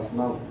to climb some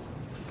mountains.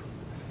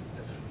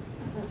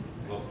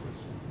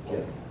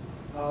 Yes.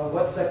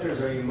 What sectors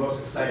are you most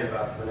excited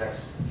about for the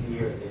next few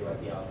years that you might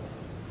be out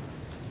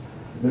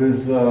there?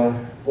 There's,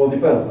 well, it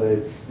depends.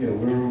 It's, you know,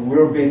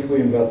 we're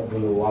basically invested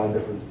in a lot of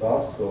different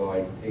stuff, so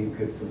I think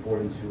it's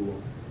important to,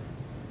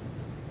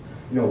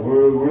 you know,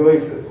 we're really,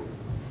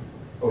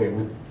 okay,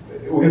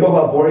 we can talk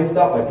about boring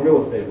stuff like real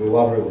estate. We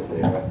love real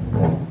estate, right?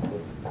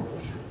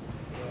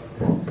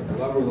 We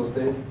love real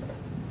estate.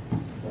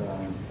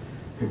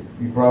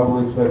 You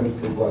probably expected to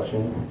see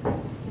blockchain.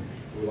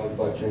 We like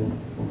blockchain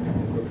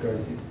and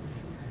cryptocurrencies.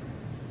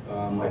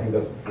 I think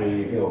that's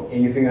pretty, you know,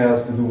 anything that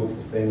has to do with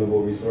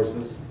sustainable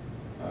resources,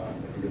 I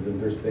think is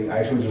interesting. I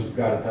actually just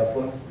got a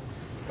Tesla a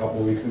couple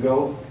of weeks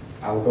ago.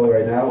 I will tell you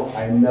right now,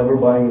 I'm never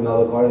buying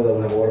another car that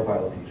doesn't have an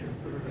autopilot feature.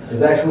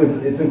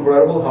 It's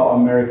incredible how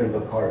American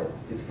the car is.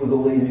 It's for the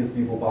laziest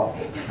people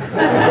possible.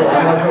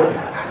 I'm not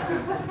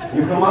joking.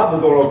 You come out, the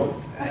door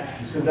opens.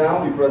 You sit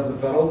down, you press the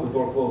pedal, the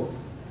door closes.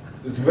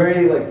 It's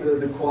very, like,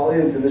 the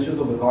quality and finishes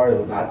of the car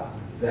is not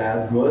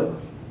that good,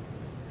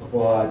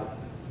 but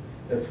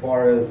as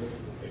far as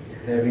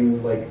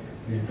having, like,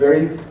 these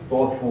very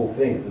thoughtful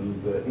things,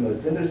 and you know,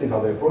 it's interesting how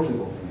they approach the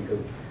whole thing,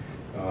 because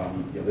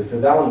you know, they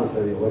sit down and they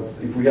say, you know,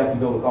 if we have to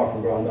build a car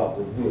from ground up,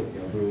 let's do it. You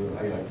know,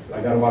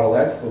 I got a Model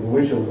X, so the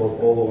windshield goes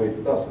all the way to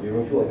the top, so you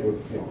don't feel like you're,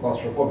 you know,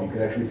 claustrophobic. You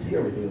can actually see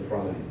everything in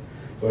front of you.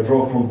 So I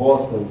drove from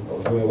Boston. I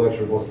was doing a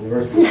lecture at Boston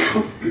University.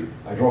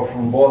 I drove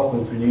from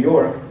Boston to New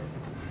York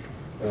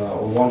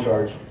on one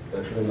charge.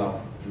 Actually,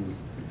 not Jews.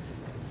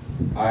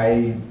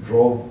 I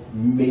drove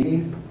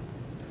maybe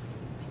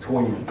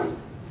 20 minutes.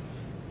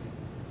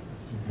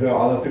 The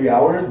other 3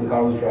 hours, the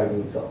car was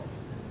driving itself.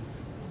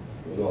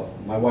 It was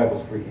awesome. My wife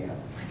was freaking out.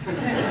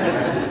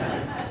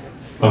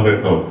 On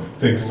that note,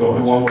 thank you so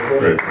much. One more question?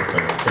 Great.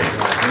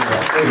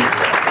 Thank you.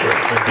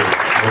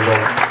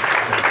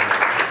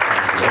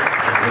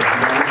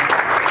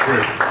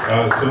 Great.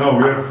 So now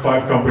we have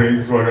 5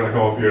 companies who are going to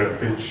come up here and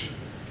pitch.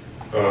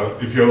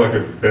 If you're like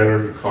a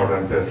better car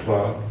than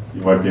Tesla,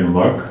 you might be in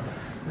luck.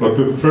 But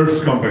the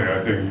first company I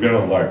think you're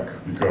going to like,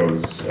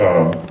 because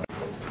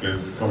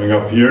is coming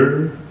up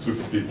here to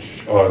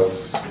pitch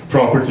us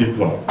Property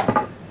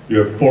Club. You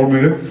have 4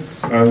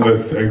 minutes, and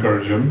let's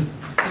encourage him.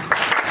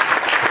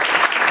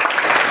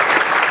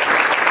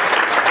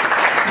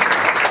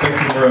 Thank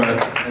you,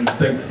 Murat, and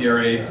thanks,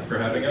 CRA, for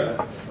having us.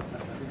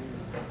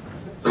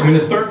 So I'm going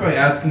to start by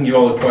asking you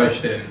all a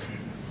question.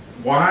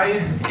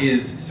 Why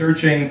is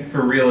searching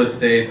for real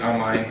estate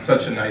online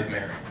such a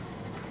nightmare?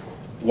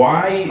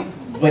 Why,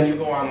 when you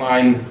go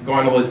online, go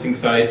on a listing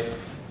site,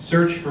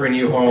 search for a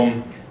new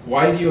home,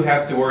 why do you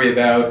have to worry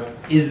about,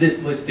 is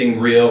this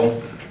listing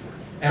real?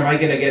 Am I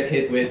going to get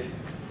hit with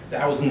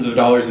thousands of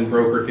dollars in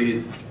broker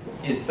fees?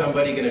 Is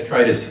somebody going to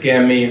try to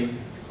scam me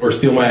or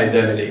steal my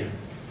identity?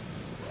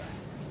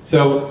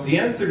 So the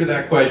answer to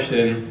that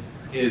question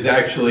is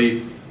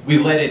actually, we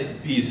let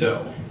it be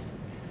so.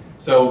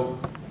 So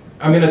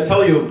I'm going to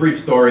tell you a brief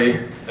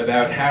story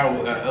about how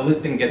a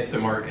listing gets to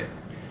market.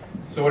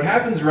 So what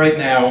happens right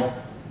now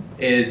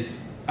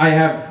is I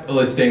have a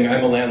listing,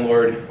 I'm a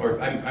landlord, or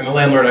I'm a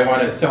landlord, I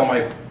want to sell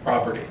my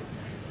property.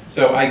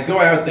 So I go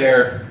out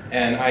there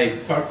and I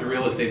talk to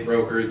real estate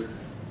brokers.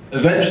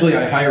 Eventually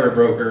I hire a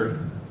broker,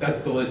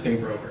 that's the listing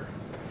broker.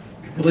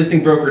 The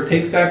listing broker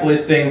takes that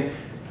listing,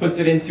 puts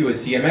it into a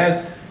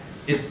CMS,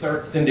 it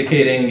starts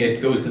syndicating,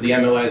 it goes to the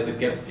MLS, it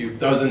gets to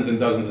dozens and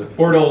dozens of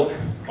portals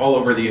all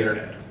over the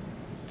internet.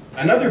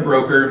 Another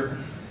broker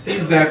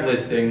sees that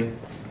listing,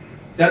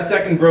 that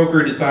second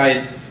broker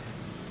decides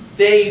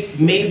they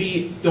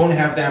maybe don't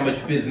have that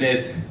much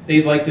business,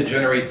 they'd like to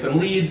generate some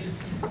leads,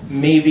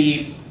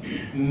 maybe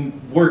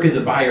work as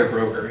a buyer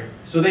broker.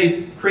 So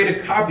they create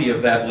a copy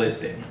of that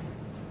listing.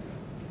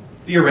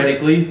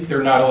 Theoretically,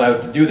 they're not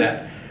allowed to do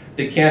that.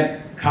 They can't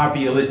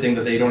copy a listing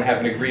that they don't have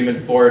an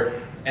agreement for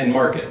and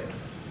market it.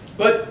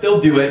 But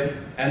they'll do it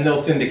and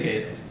they'll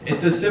syndicate it.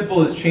 It's as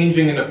simple as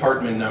changing an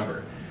apartment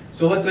number.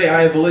 So let's say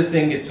I have a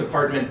listing, it's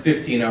apartment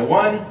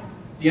 1501,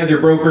 the other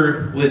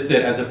broker lists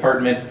it as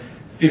apartment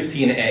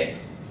 15A.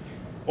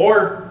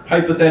 Or,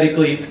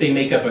 hypothetically, they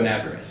make up an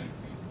address.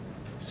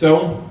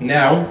 So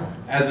now,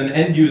 as an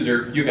end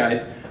user, you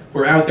guys, who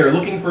are out there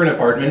looking for an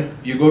apartment,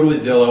 you go to a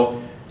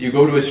Zillow, you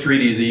go to a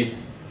StreetEasy,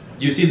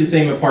 you see the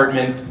same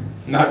apartment,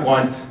 not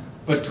once,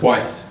 but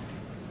twice.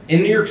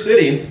 In New York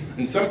City,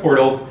 in some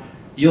portals,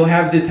 you'll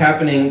have this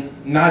happening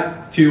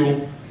not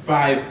 2,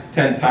 5,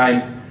 10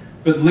 times,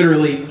 but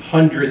literally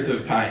hundreds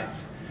of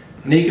times.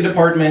 Naked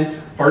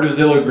Apartments, part of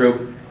Zillow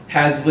Group,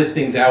 has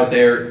listings out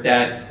there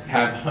that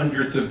have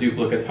hundreds of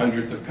duplicates,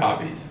 hundreds of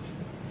copies.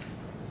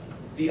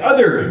 The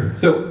other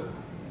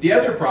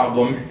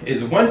problem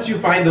is once you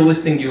find a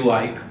listing you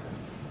like,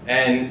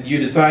 and you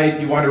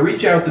decide you want to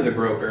reach out to the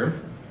broker,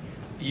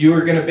 you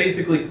are going to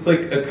basically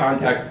click a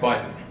contact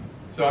button.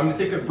 So I'm going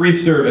to take a brief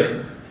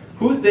survey.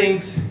 Who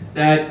thinks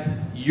that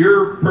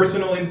your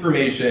personal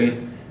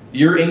information,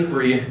 your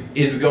inquiry,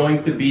 is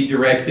going to be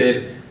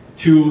directed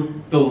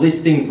to the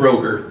listing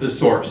broker, the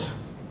source?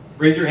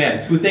 Raise your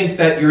hands. Who thinks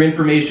that your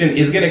information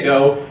is going to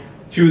go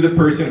to the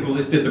person who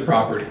listed the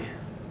property?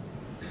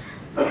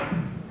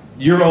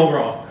 You're all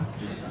wrong.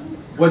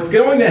 What's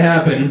going to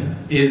happen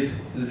is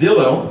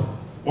Zillow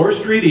or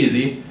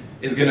StreetEasy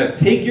is going to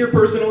take your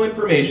personal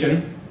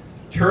information,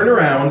 turn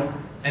around,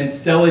 and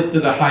sell it to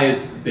the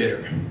highest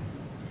bidder.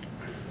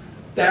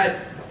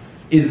 That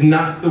is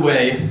not the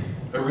way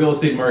a real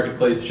estate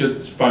marketplace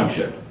should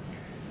function.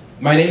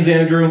 My name's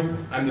Andrew.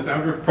 I'm the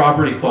founder of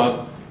Property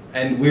Club,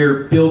 and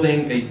we're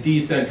building a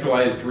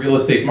decentralized real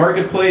estate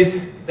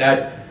marketplace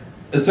that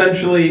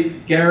essentially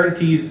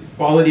guarantees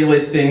quality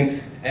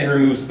listings and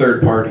removes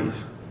third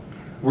parties.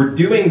 We're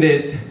doing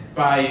this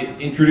by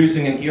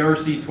introducing an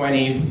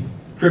ERC20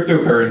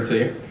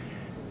 cryptocurrency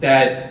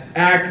that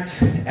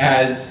acts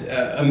as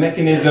a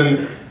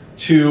mechanism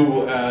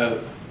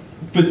to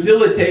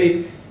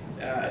facilitate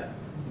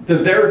the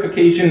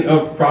verification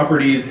of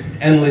properties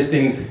and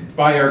listings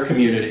by our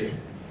community,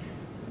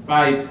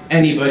 by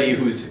anybody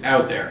who's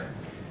out there.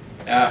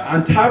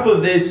 On top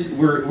of this,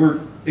 we're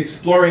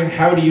exploring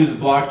how to use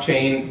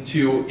blockchain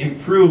to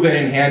improve and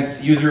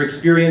enhance user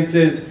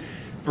experiences.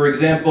 For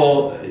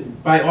example,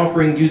 by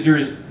offering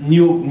users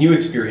new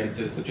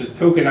experiences, such as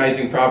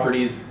tokenizing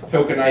properties,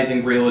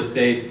 tokenizing real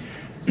estate,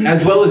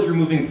 as well as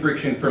removing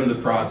friction from the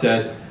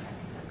process.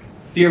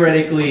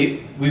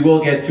 Theoretically, we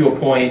will get to a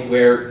point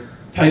where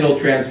title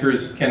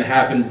transfers can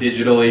happen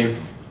digitally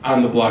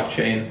on the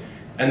blockchain,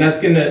 and that's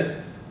going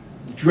to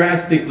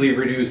drastically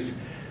reduce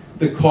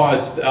the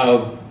cost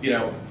of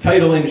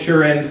title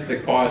insurance, the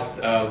cost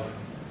of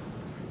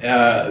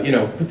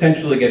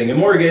potentially getting a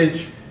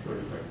mortgage,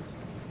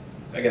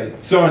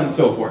 so on and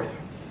so forth.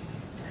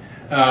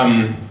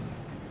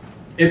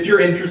 If you're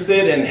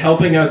interested in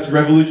helping us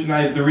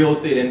revolutionize the real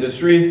estate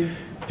industry,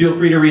 feel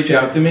free to reach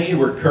out to me.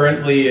 We're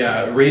currently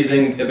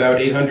raising about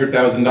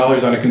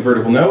 $800,000 on a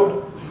convertible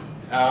note.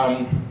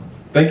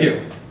 Thank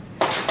you.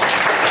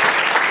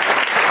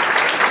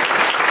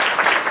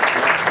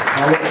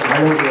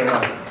 How long do you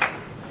have?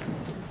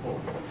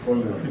 4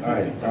 minutes. All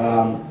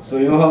right. So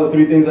you know how the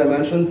 3 things I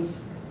mentioned?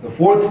 The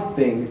 4th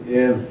thing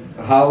is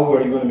how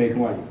are you going to make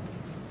money?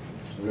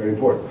 Very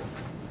important,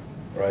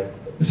 right?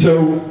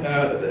 So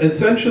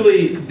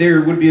essentially,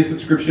 there would be a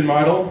subscription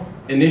model.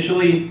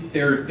 Initially,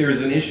 there's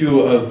an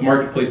issue of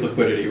marketplace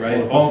liquidity, right?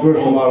 Well,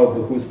 subscription model,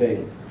 but who's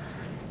paying?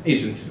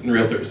 Agents and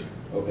realtors.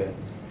 Okay.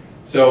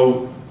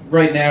 So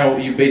right now,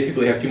 you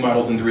basically have 2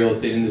 models in the real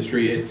estate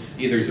industry. It's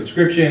either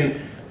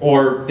subscription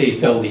or they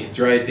sell leads,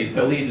 right? They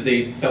sell leads,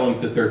 they sell them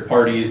to third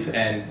parties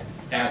and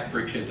add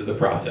friction to the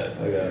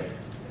process. Okay.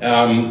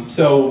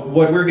 So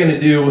what we're going to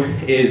do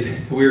is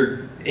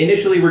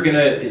initially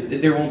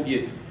there won't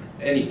be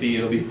any fee,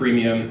 it'll be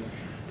freemium.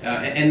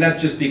 And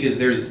that's just because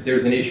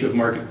there's an issue of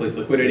marketplace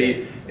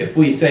liquidity. If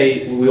we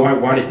say we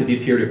want it to be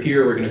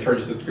peer-to-peer, we're going to charge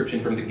a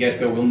subscription from the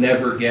get-go, we'll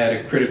never get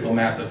a critical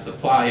mass of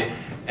supply,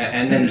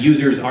 and then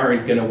users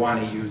aren't going to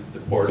want to use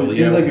the portal. So it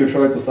seems like you're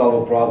trying to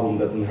solve a problem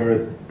that's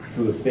inherent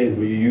to the space,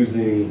 but you're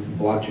using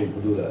blockchain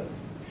to do that.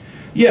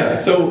 Yeah,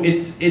 so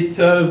it's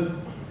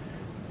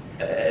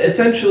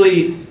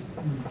essentially,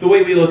 the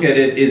way we look at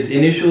it is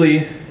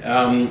initially,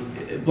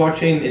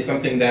 blockchain is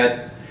something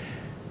that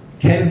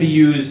can be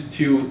used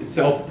to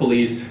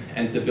self-police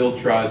and to build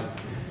trust.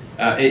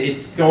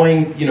 It's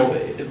going,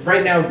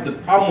 right now the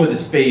problem with the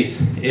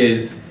space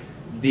is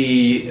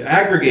the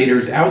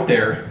aggregators out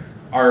there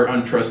are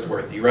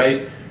untrustworthy,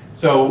 right?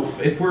 So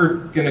if we're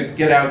going to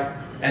get out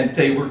and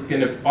say we're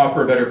going to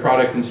offer a better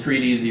product than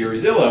StreetEasy or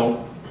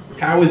Zillow,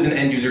 how is an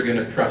end user going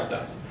to trust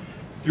us?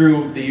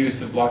 Through the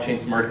use of blockchain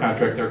smart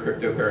contracts or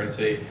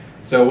cryptocurrency.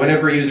 So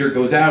whenever a user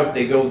goes out,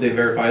 they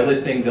verify a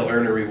listing, they'll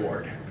earn a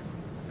reward.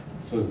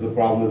 So is the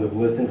problem that the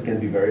listings can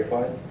be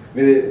verified? I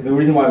mean, the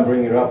reason why I'm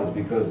bringing it up is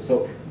because,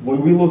 so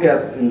when we look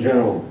at, in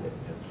general,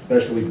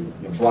 especially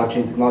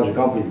blockchain technology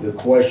companies,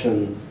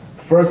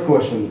 first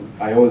question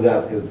I always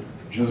ask is,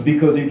 just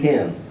because you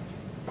can,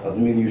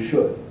 doesn't mean you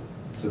should.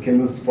 So can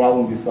this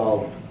problem be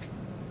solved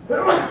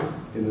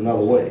in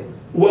another way?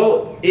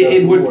 Well,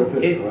 it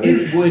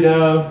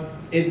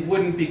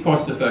wouldn't be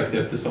cost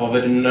effective to solve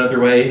it in another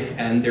way,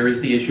 and there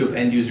is the issue of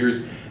end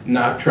users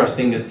not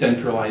trusting a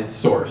centralized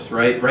source,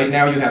 right? Right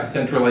now you have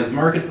centralized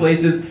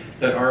marketplaces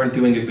that aren't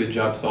doing a good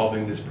job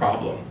solving this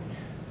problem.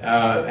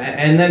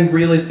 And then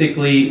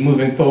realistically,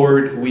 moving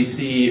forward, we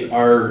see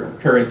our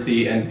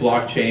currency and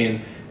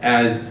blockchain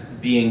as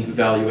being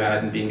value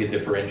add and being a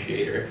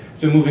differentiator.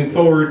 So moving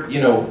forward,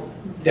 you know,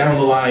 down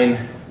the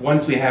line,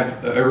 once we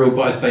have a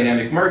robust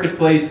dynamic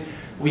marketplace,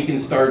 we can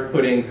start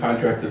putting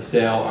contracts of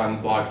sale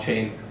on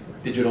blockchain,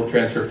 digital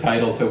transfer of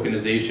title,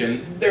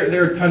 tokenization.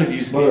 There are a ton of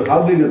use cases. But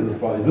how big is this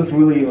problem? Is this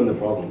really even the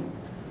problem?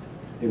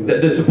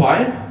 The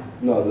supply?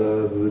 No,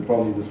 the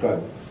problem you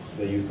described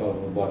that you saw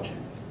with blockchain.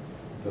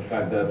 The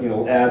fact that, you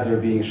know, ads are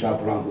being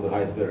shopped around to the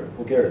highest bidder.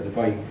 Who cares? If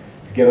I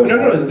get a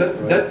No,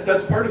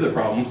 that's part of the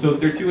problem. So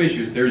there are two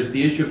issues. There's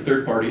the issue of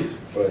third parties,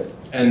 right,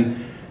 and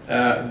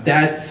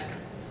that's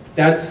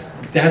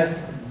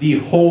the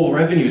whole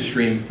revenue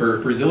stream for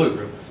Zillow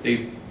Group.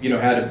 They, you know,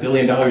 had $1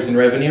 billion in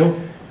revenue.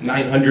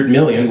 900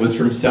 million was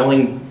from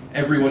selling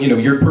everyone, you know,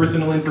 your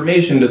personal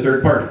information to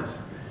third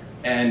parties,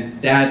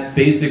 and that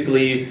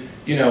basically,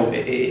 you know,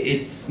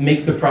 it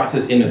makes the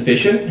process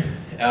inefficient,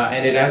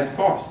 and it adds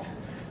cost.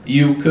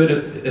 You could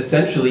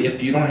essentially,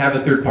 if you don't have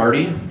a third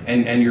party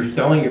and you're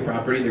selling your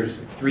property,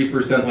 there's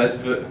 3% less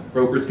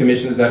broker's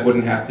commissions that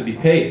wouldn't have to be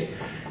paid.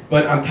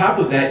 But on top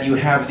of that, you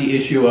have the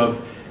issue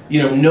of,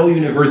 you know, no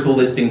universal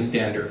listing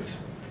standards.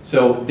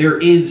 So there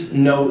is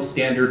no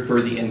standard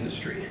for the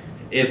industry.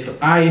 If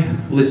I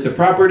list a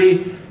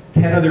property,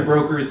 10 other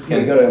brokers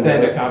can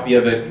send a copy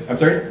of it. I'm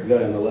sorry? You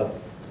got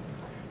MLS.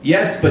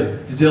 Yes,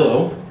 but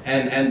Zillow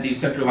and the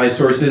centralized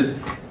sources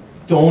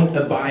don't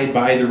abide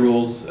by the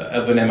rules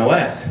of an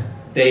MLS.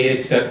 They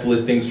accept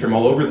listings from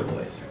all over the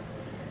place.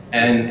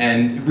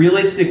 And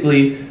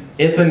realistically,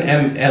 if an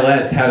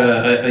MLS had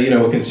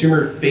a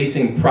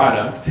consumer-facing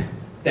product,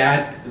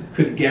 that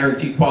could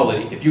guarantee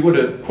quality. If you go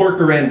to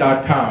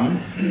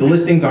corcoran.com, the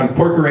listings on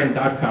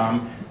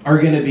corcoran.com are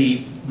going to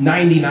be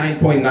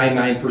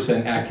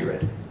 99.99%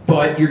 accurate,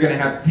 but you're going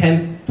to have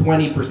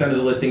 10-20% of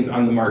the listings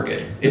on the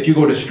market. If you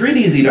go to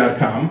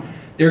streeteasy.com,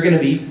 they're going to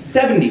be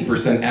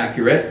 70%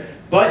 accurate,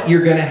 but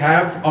you're going to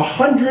have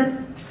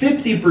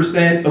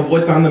 150% of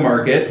what's on the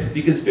market,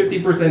 because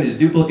 50% is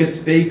duplicates,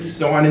 fakes,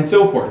 so on and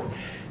so forth.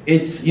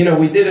 It's, you know,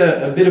 we did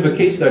a bit of a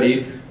case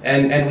study,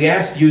 and we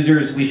asked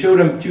users, we showed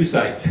them two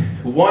sites.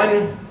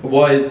 One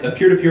was a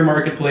peer-to-peer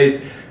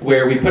marketplace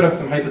where we put up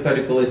some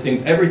hypothetical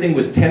listings. Everything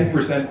was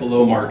 10%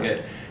 below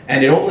market,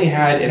 and it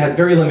had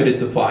very limited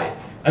supply.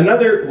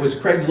 Another was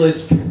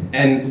Craigslist,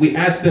 and we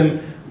asked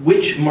them,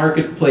 which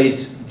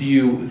marketplace do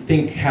you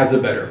think has a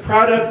better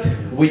product?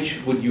 Which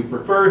would you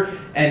prefer?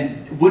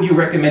 And would you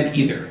recommend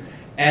either?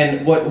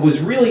 And what was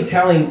really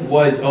telling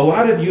was a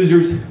lot of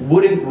users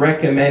wouldn't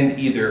recommend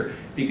either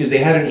because they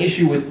had an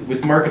issue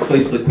with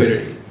marketplace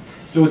liquidity.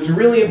 So it's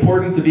really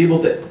important to be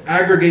able to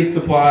aggregate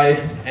supply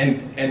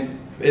and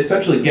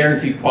essentially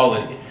guarantee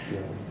quality.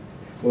 Yeah.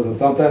 Listen,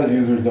 sometimes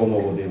users don't know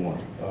what they want.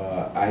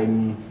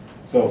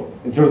 So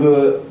in terms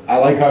of I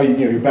like how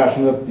you're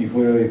passionate. You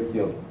clearly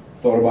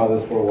thought about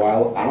this for a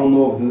while. I don't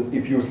know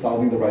if you're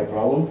solving the right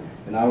problem,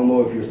 and I don't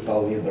know if you're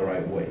solving it the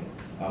right way.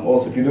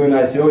 Also, if you're doing an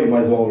ICO, you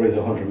might as well raise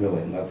 100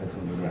 million, not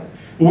 600 grand.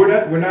 Well,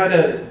 we're not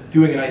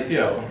doing an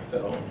ICO,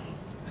 so.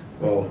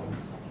 Well,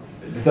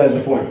 besides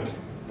the point.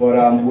 But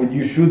what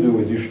you should do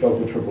is you should talk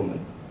to Tripleman.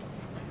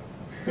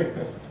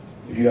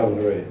 If you haven't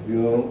already. Do you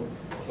know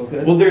those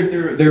guys? Well,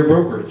 they're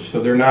brokerage, so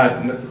they're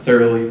not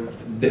necessarily,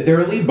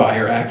 they're a lead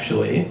buyer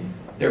actually.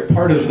 They're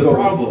part of the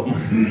problem.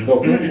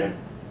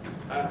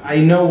 I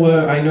know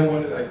one.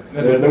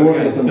 They're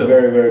working on some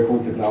very, very cool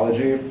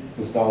technology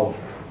to solve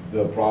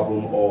the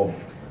problem of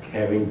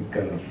having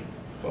kind of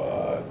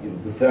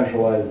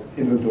decentralized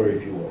inventory,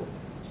 if you will.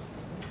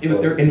 Yeah,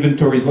 but their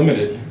inventory is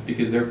limited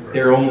because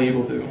they're only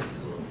able to.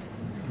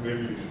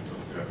 Maybe you should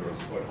talk to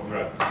afterwards, like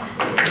Murat.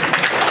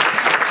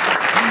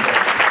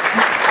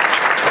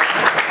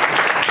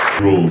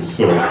 Rules,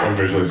 so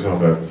congratulations on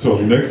that. So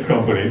next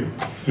company,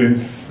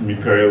 since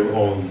Mikhail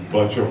owns a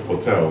bunch of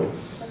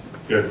hotels,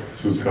 guess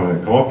who's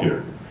coming? Come up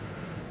here.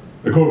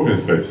 The co-working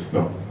space.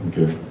 No, I'm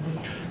kidding.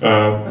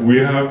 We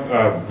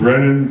have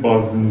Brennan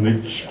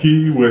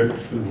Bosniczki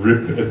with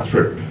Rip a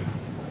Trip.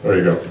 There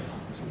you go.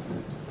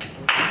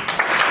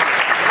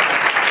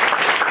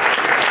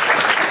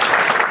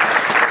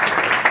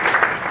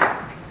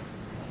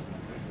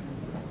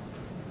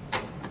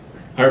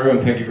 Hi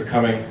everyone, thank you for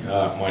coming.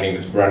 My name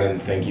is Brennan.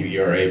 Thank you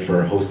ERA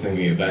for hosting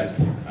the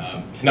event.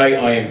 Tonight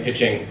I am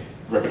pitching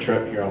Rip a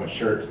Trip here on my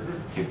shirt.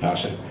 See the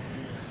passion.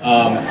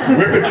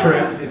 Rip a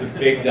Trip is a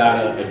big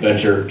data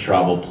adventure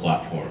travel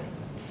platform.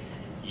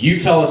 You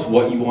tell us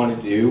what you want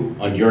to do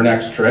on your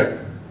next trip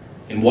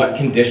and what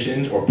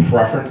conditions or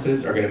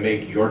preferences are going to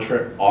make your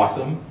trip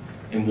awesome,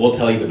 and we'll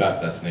tell you the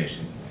best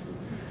destinations.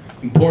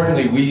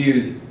 Importantly, we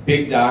use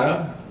big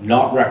data,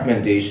 not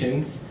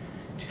recommendations,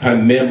 to kind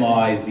of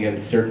minimize the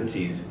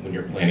uncertainties when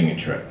you're planning a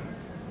trip.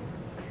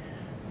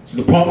 So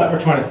the problem that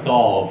we're trying to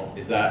solve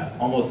is that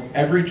almost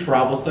every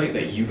travel site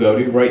that you go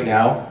to right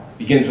now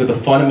begins with a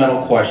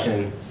fundamental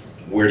question: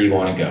 where do you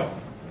want to go?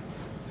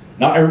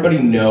 Not everybody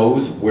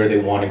knows where they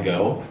want to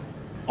go.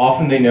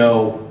 Often they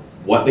know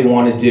what they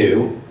want to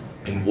do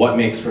and what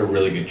makes for a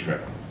really good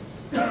trip.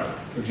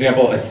 For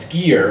example, a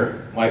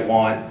skier might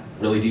want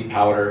really deep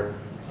powder,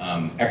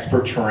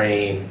 expert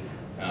terrain,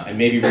 and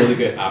maybe really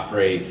good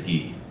après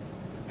ski.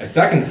 A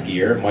second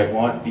skier might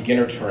want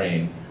beginner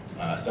terrain,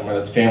 somewhere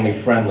that's family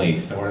friendly,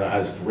 somewhere that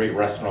has great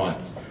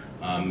restaurants,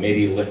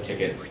 maybe lift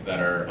tickets that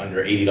are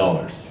under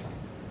 $80.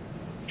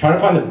 Trying to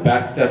find the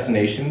best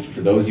destinations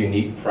for those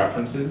unique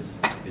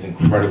preferences is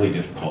incredibly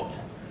difficult.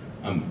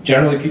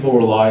 Generally, people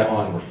rely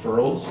on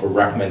referrals or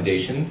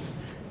recommendations,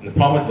 and the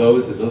problem with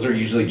those is those are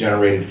usually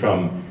generated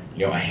from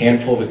a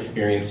handful of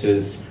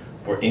experiences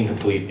or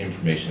incomplete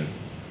information.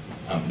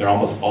 They're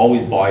almost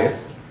always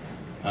biased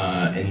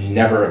and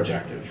never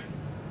objective.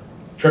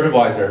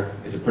 TripAdvisor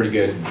is a pretty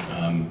good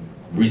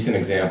recent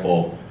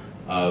example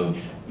of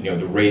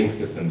the rating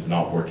system's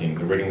not working.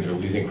 The ratings are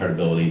losing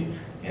credibility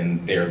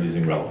and they are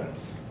losing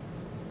relevance.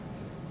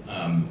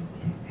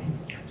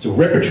 So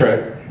Rip a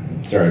Trip,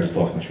 sorry, I just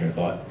lost my train of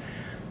thought.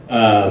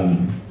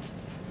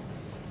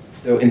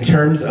 So in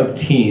terms of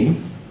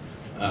team,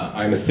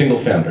 I'm a single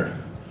founder.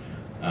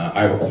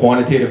 I have a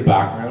quantitative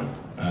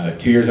background,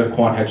 2 years at a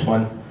quant hedge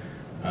fund,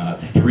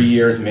 3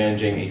 years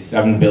managing a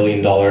 $7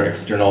 billion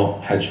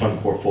external hedge fund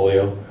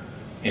portfolio,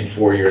 and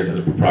 4 years as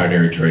a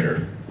proprietary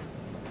trader.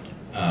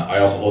 I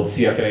also hold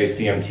CFA,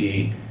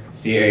 CMT,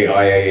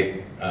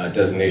 CAIA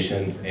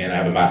designations, and I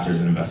have a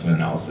master's in investment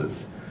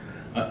analysis.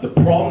 The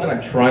problem that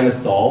I'm trying to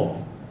solve,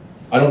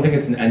 I don't think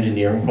it's an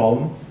engineering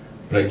problem,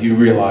 but I do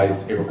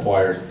realize it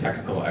requires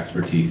technical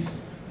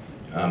expertise.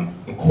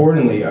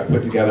 Accordingly, I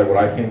put together what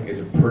I think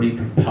is a pretty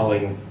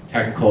compelling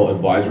technical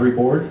advisory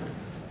board.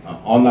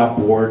 On that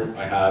board,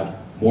 I have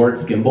Murat.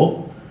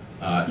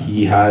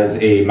 He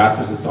has a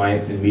Master's of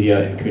Science in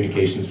Media and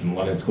Communications from the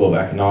London School of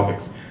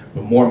Economics,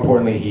 but more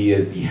importantly, he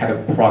is the head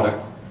of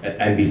product at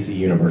NBC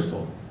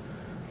Universal.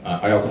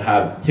 I also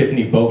have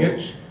Tiffany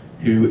Bogich,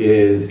 who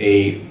is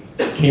a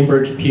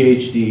Cambridge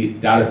PhD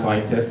data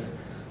scientist,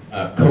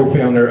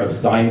 co-founder of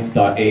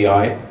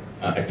Science.ai,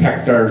 a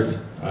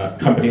Techstars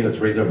company that's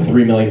raised over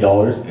 $3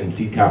 million in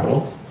seed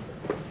capital.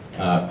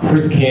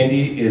 Chris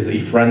Candy is a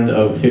friend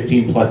of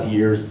 15 plus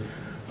years.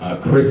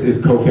 Chris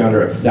is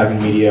co-founder of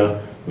 7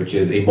 Media, which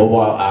is a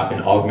mobile app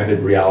and augmented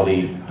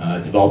reality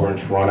developer in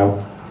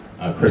Toronto.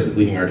 Chris is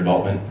leading our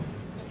development.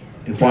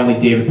 And finally,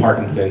 David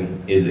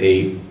Parkinson is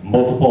a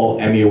multiple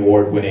Emmy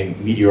Award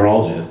winning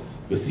meteorologist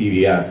with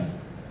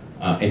CBS,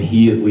 and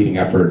he is leading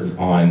efforts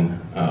on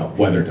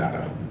weather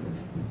data.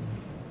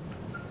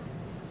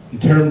 In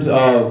terms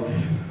of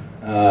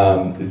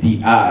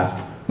the ask,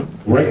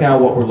 right now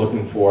what we're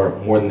looking for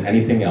more than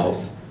anything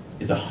else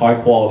is a high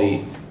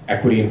quality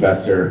equity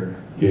investor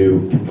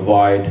who can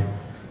provide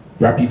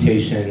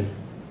reputation,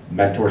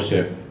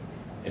 mentorship,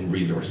 and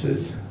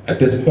resources. At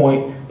this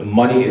point, the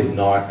money is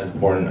not as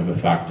important of a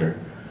factor.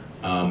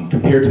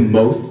 Compared to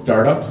most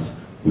startups,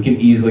 we can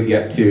easily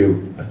get to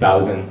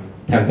 1,000,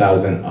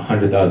 10,000,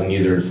 100,000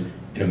 users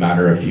in a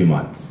matter of a few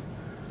months.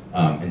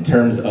 In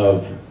terms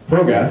of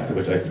progress,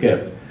 which I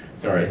skipped,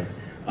 sorry,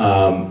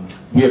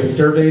 we have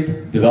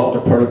surveyed, developed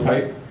a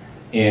prototype,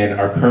 and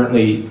are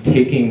currently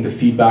taking the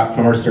feedback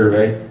from our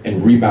survey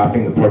and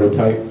remapping the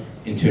prototype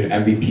into an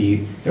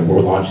MVP that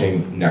we're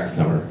launching next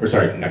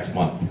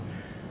month.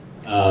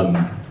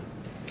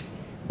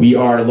 We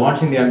are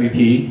launching the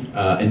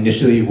MVP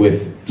initially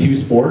with 2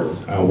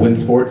 sports, wind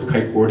sports,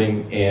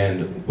 kiteboarding,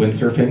 and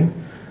windsurfing.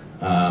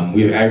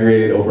 We've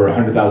aggregated over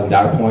 100,000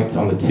 data points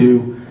on the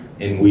 2,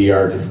 and we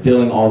are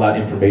distilling all that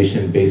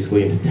information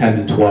basically into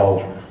 10 to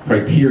 12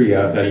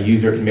 criteria that a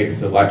user can make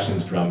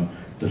selections from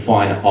to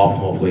find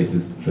optimal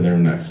places for their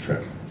next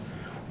trip.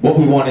 What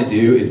we want to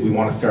do is we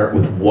want to start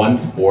with 1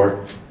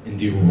 sport and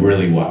do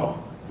really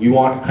well. We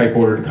want a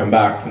kiteboarder to come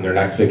back from their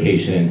next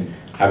vacation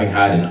having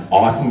had an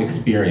awesome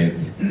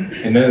experience,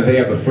 and then they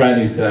have a friend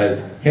who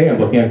says, hey, I'm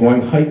looking at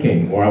going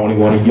hiking, or I want to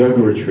go on a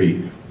yoga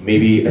retreat,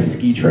 maybe a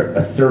ski trip,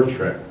 a surf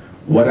trip,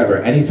 whatever,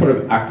 any sort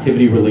of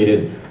activity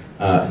related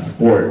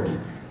sport.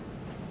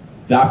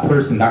 That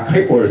person, that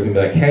kiteboarder is going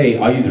to be like, hey,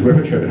 I used Rip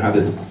a Trip and had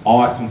this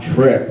awesome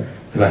trip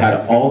because I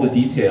had all the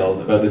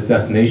details about this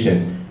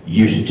destination.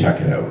 You should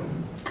check it out.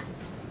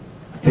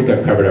 I think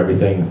I've covered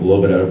everything, a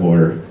little bit out of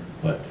order,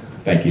 but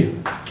thank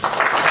you.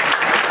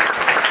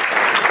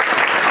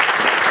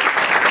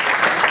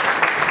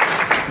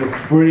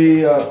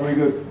 Pretty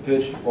good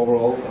pitch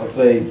overall. I'd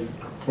say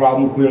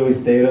problem clearly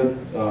stated.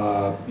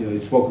 You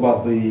spoke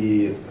about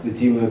the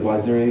team and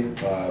advisory,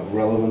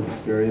 relevant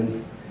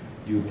experience.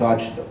 You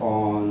touched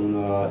on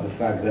the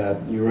fact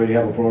that you already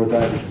have a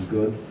prototype, which is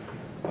good.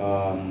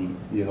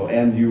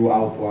 And you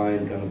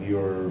outlined kind of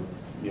your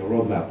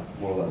roadmap,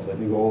 more or less. I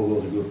think all of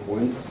those are good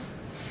points.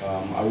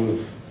 I would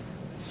have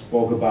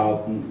spoke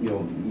about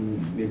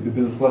maybe the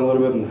business plan a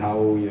little bit and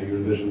how you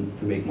envision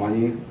to make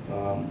money,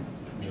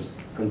 just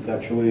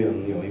conceptually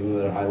and even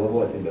at a high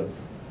level. I think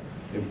that's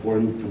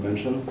important to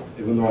mention,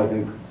 even though I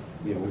think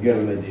we get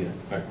an idea.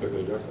 Can I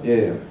quickly address that?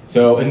 Yeah.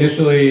 So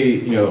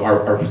initially,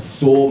 our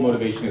sole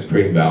motivation is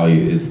creating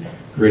value, is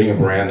creating a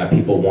brand that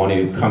people want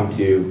to come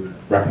to,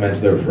 recommend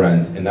to their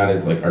friends, and that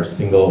is like our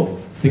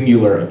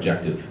singular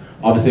objective.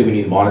 Obviously, we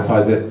need to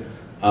monetize it.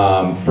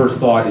 First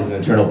thought is an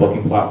internal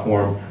booking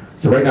platform.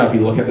 So right now, if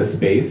you look at the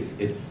space,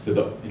 so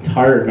the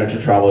entire adventure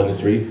travel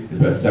industry is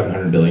about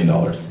 $700 billion.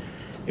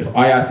 If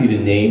I ask you to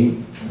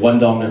name one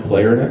dominant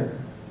player in it,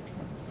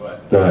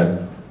 go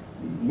ahead.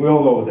 We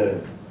all know what that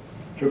is.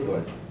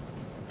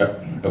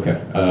 TripAdvisor. Okay,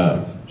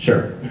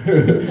 sure.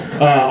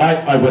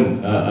 I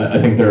wouldn't.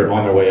 I think they're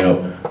on their way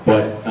out.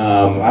 But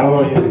I don't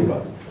know anything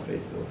about this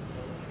space. So.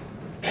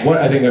 What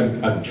I think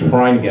I'm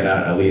trying to get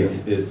at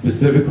least, is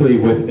specifically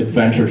with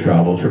adventure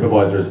travel,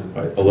 TripAdvisor is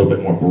a little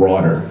bit more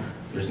broader.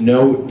 There's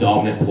no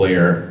dominant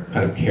player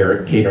kind of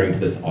catering to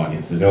this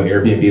audience. There's no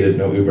Airbnb, there's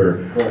no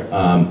Uber,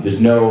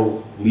 there's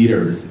no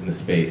leaders in the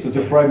space. So it's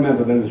a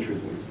fragmented industry,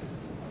 is what you're saying.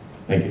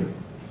 Thank you.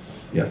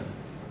 Yes.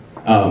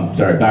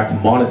 Sorry, back to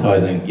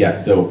monetizing.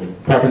 Yes, so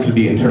preference would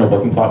be internal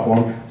booking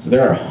platform. So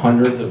there are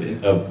hundreds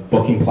of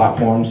booking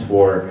platforms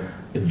for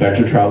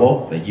adventure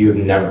travel that you have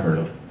never heard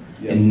of.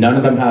 Yeah. And none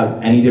of them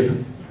have any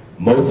different,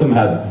 most of them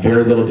have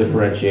very little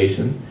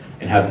differentiation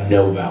and have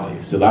no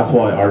value. So that's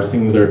why our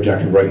singular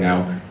objective right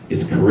now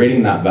is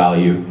creating that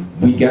value.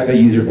 We get the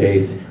user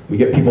base, we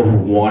get people who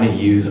want to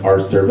use our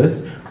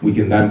service, we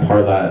can then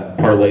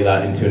parlay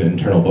that into an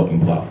internal booking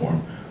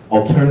platform.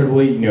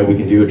 Alternatively, we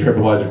can do a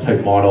TripAdvisor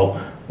type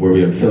model where we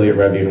have affiliate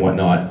revenue and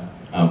whatnot.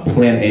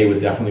 Plan A would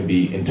definitely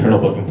be internal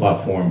booking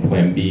platform,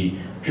 Plan B,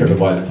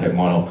 TripAdvisor type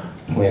model.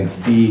 Plan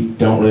C,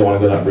 don't really want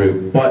to go that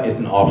route, but it's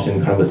an option,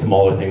 kind of a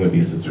smaller thing would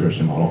be a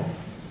subscription model.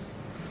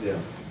 Yeah.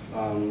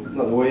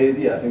 No, the way,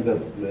 I think that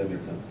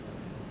makes sense.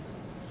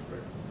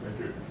 Thank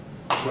you.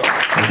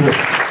 Thank you.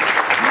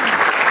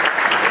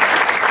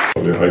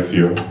 Okay, I see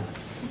you.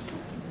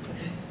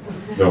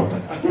 No.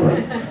 All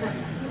right.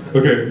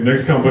 Okay,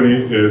 next company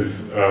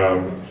is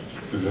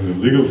in the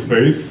legal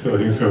space. I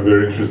think it's going to be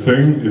very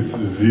interesting. It's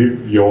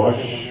Ziv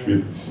Yoash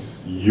with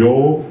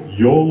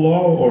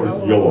YOLO or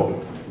YOLO?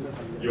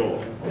 YOLO.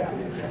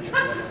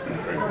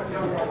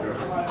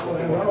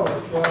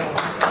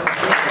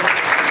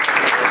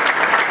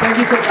 Thank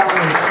you for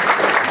coming.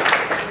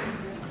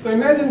 So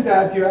imagine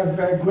that you have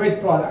a great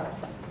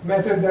product.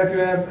 Imagine that you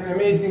have an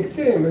amazing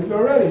team and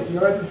you're ready.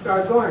 You're ready to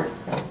start going.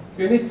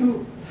 So you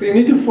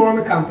need to form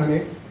a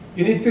company.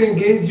 You need to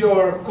engage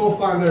your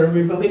co-founder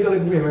with a legal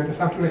agreement or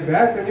something like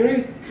that, and you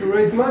need to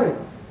raise money.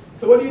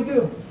 So what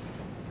do?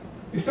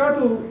 You start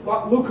to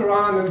look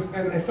around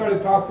and start to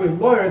talk with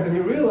lawyers, and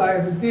you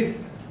realize that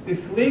this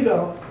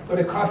legal is going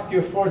to cost you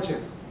a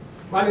fortune,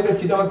 money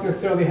that you don't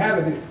necessarily have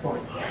at this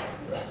point.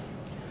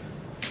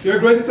 You're a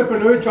great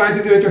entrepreneur trying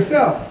to do it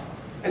yourself,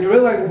 and you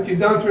realize that you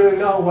don't really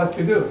know what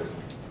to do.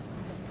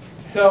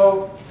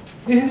 So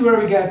this is where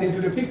we get into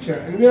the picture,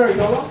 and we are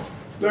YOLO.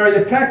 We are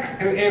a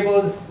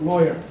tech-enabled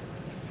lawyer.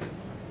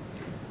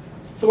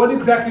 So what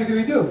exactly do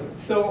we do?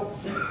 So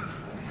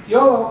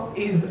YOLO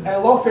is a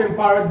law firm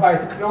powered by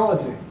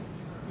technology.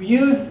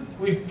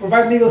 We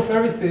provide legal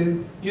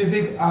services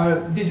using our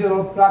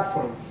digital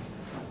platform.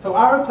 So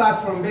our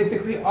platform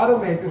basically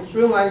automates and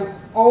streamlines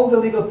all the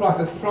legal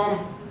process from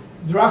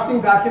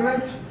drafting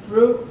documents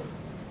through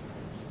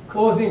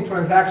closing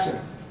transaction.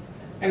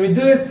 And we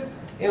do it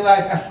in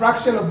like a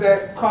fraction of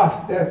the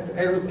cost that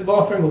a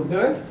law firm will do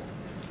it,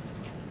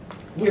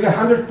 with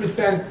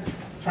 100%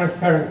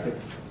 transparency.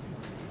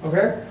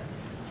 Okay?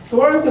 So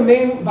what are the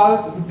main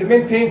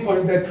pain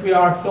point that we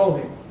are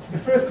solving? The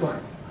first one.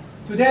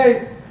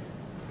 Today,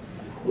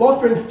 law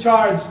firms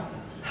charge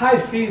high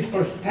fees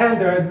for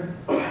standard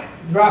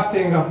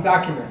drafting of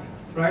documents,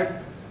 right?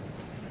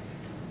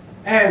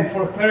 And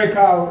for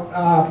clerical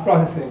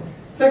processing.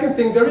 Second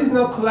thing, there is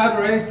no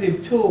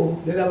collaborative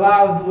tool that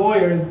allows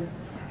lawyers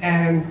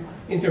and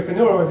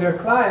entrepreneurs or their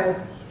clients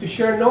to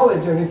share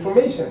knowledge and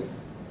information.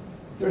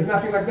 There's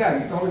nothing like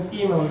that. It's only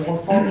emails or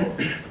phone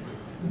calls.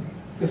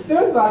 The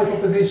third value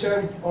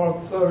proposition, or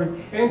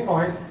pain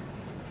point,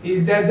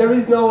 is that there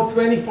is no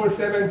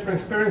 24/7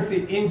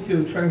 transparency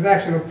into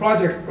transaction or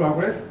project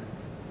progress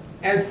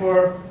and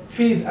for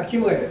fees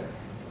accumulated.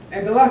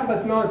 And the last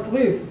but not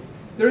least,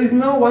 there is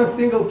no one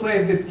single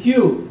place that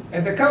you,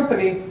 as a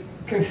company,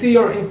 can see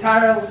your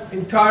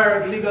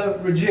entire legal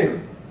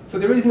regime. So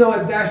there is no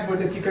dashboard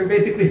that you can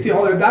basically see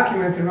all your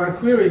documents and run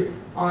query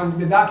on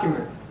the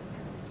documents.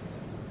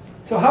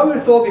 So how we're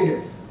solving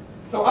it?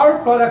 So our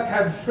product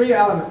has 3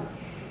 elements.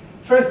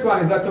 First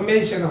one is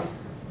automation of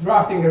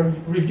drafting a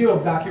review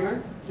of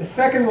documents. The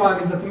second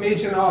one is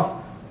automation of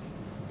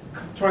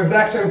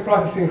transaction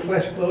processing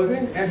 /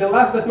 closing. And the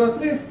last but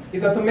not least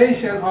is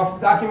automation of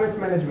document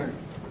management.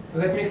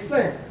 Let me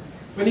explain.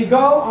 When you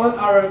go on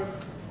our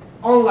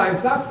online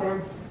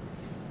platform,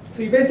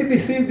 so you basically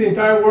see the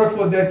entire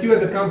workflow that you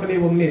as a company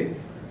will need.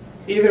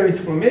 Either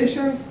it's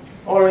formation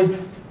or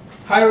it's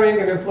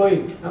hiring an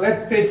employee. Now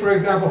let's take, for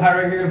example,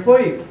 hiring an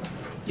employee.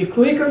 You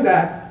click on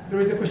that, there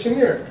is a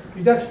questionnaire.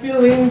 You just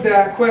fill in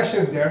the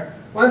questions there,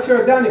 Once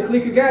you're done, you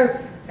click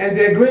again, and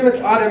the agreement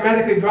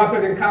automatically drops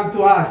it and comes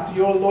to us, to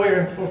your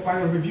lawyer, for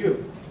final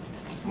review.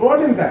 More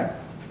than that,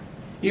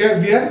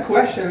 if you have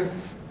questions,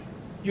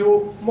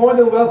 you're more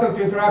than welcome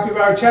to interact with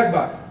our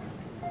chatbot.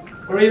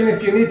 Or even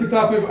if you need to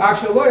talk with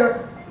actual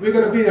lawyer, we're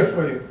going to be there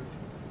for you.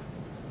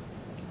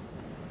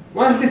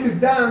 Once this is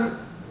done,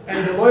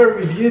 and the lawyer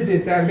reviews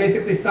it and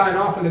basically sign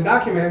off on the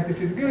document, this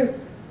is good,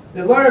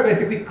 the lawyer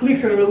basically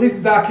clicks and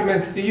releases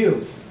documents to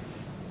you.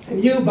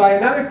 And you, by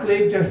another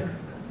click, just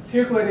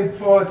circulate it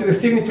to the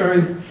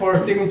signatories for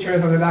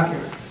signatures on the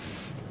document.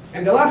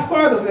 And the last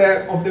part of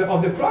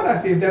the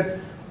product is that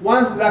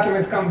once the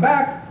documents come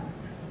back,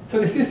 so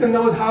the system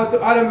knows how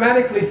to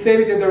automatically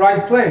save it in the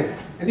right place.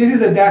 And this is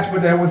the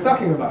dashboard that I was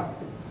talking about.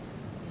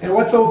 And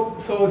what's so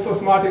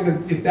smart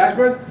in this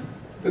dashboard?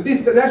 So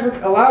this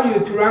dashboard allows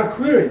you to run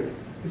queries.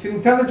 It's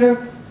intelligent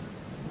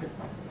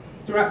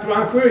to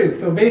run queries.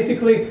 So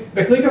basically,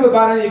 by click of a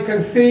button, you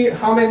can see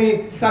how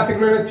many SaaS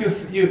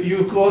agreements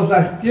you closed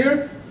last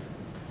year,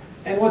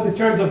 and what the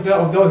terms of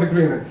those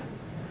agreements.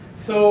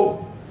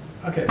 So,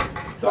 okay.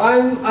 So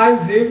I'm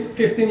Ziv,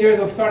 15 years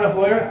of startup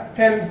lawyer.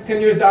 10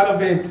 years out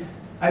of it,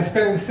 I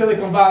spent in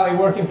Silicon Valley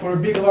working for a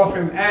big law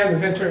firm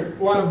and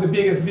one of the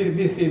biggest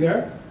VC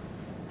there.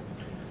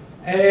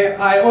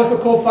 I also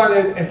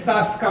co-founded a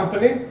SaaS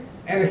company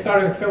and a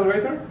startup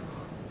accelerator.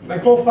 My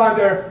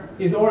co-founder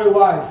is Ori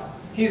Wise.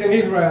 He's in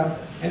Israel,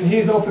 and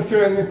he's also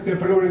serial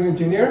entrepreneur and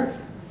engineer.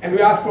 And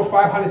we asked for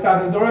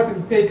 $500,000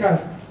 to take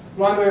us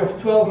runway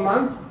of 12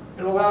 months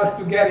and allow us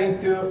to get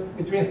into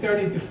between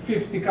 30 to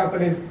 50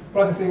 companies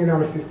processing in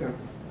our system.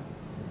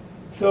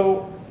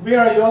 So we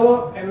are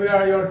YOLO, and we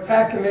are your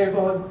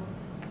tech-enabled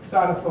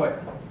startup lawyer.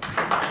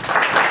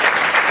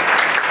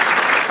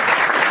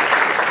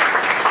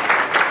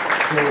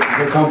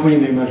 So the company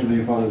that you mentioned that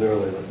you founded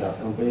earlier, the SaaS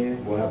company,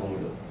 what happened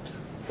with it?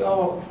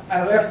 So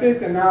I left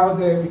it, and now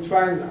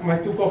my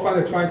two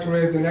co-founders are trying to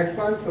raise the next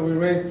fund. So we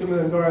raised $2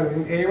 million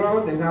in A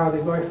round, and now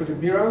they're going for the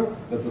B round.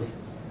 That's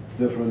a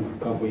different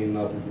company,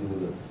 nothing to do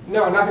with this.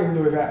 No, nothing to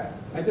do with that.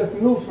 I just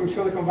moved from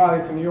Silicon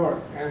Valley to New York,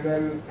 and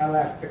then I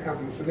left the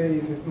company. So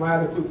my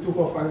other two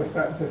co-founders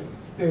just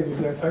stayed with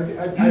them. So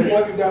I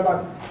was with them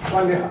about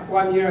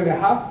 1 year and a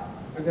half,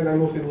 and then I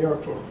moved to New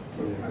York for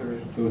other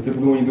reasons. So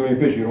typically when you're doing a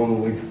pitch, you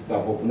don't leave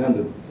stuff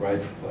open-ended,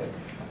 right? Like,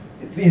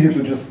 it's easy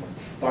to just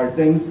start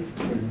things,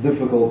 but it's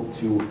difficult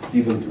to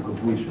see them to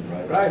completion,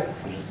 right? Right.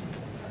 So just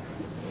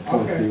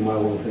something you might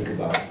want to think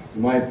about.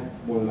 You might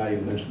want to not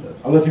even mention that,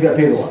 unless you got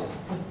paid a lot.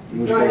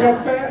 No, I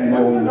got paid,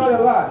 not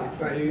a lot. It's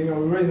like, we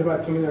raised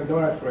about $2 million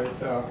for it,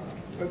 so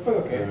it was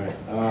okay.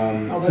 All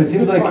right. So it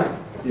seems like,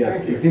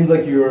 yes, it seems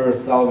like you're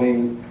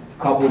solving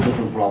a couple of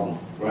different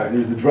problems, right?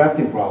 There's the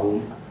drafting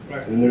problem,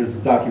 and there's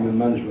the document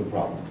management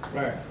problem.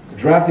 Right. The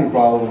drafting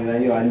problem,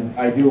 and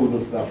I deal with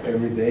this stuff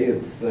every day.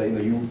 It's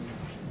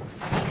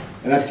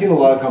and I've seen a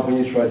lot of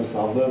companies try to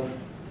solve that,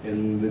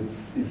 and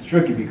it's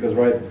tricky because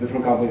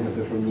different companies have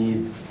different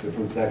needs,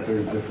 different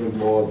sectors, different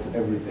laws,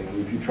 everything. And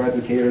if you try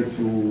to cater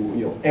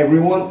to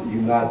everyone,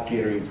 you're not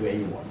catering to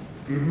anyone,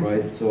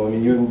 right? So I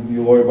mean, you're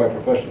a lawyer by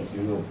profession, so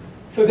you know.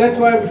 So that's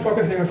why we're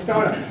focusing on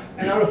startups,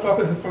 and our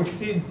focus is from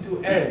seed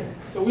to A.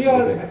 So we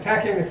are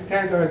attacking a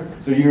standard.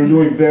 So you're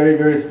doing very,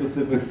 very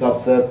specific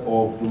subset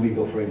of the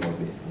legal framework,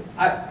 basically.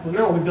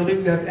 No, we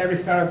believe that every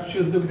startup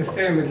should look the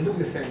same and look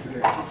the same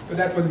today. So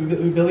that's what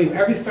we believe.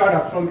 Every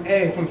startup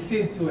from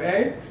seed to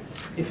A,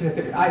 if it's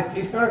an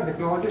IT startup,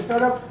 technology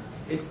startup,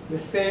 it's the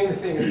same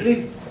thing. At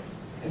least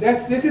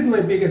this is my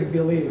biggest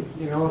belief.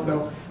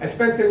 So I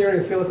spent 10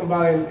 years in Silicon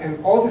Valley,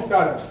 and all the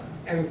startups,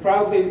 and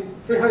probably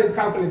 300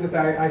 companies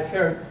that I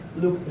serve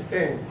look the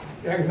same.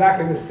 They're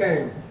exactly the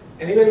same.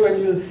 And even when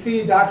you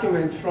see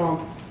documents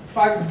from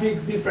 5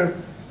 big different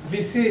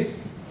VC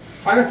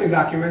financing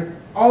documents,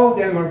 all of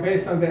them are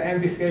based on the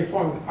NDCA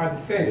forms, are the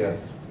same.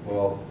 Yes.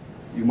 Well,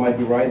 you might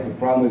be right. The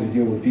problem is you're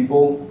dealing with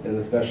people, and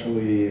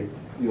especially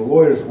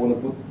lawyers who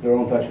want to put their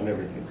own touch on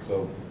everything.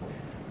 So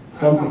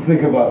something to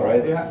think about,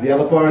 right? Yeah. The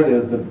other part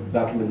is the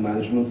document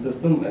management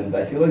system, and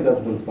I feel like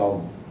that's been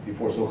solved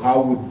before. So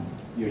how would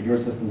your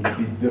system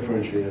be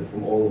differentiated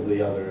from all of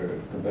the other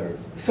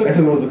competitors? So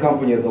actually, there was a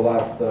company at the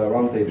last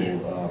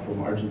roundtable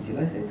from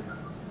Argentina, I think,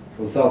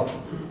 from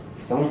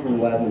someone from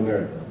Latin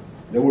America.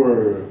 They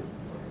were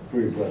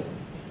pretty impressive.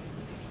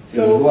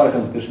 So there's a lot of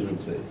competition in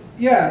space.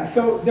 Yeah.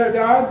 So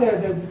there are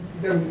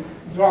the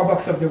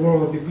Dropbox of the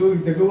world, the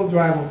Google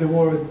Drive of the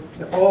world,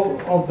 all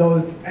of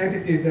those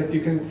entities that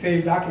you can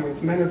save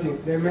documents,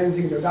 they're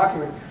managing their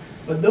documents.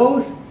 But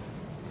those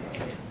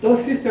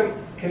systems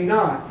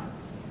cannot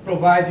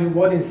provide you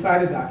what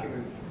inside the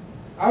documents.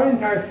 Our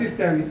entire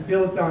system is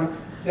built on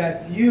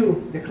that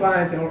you, the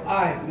client, or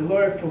I, the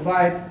lawyer,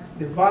 provides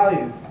the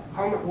values.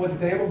 What's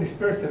the name of this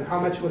person? How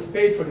much was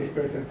paid for this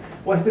person?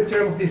 What's the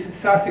term of this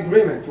SaaS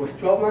agreement? Was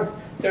 12 months,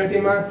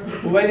 13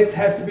 months? When it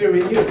has to be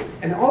renewed?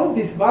 And all of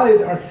these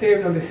values are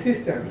saved on the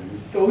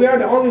system. So we are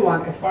the only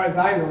one, as far as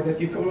I know,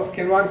 that you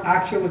can run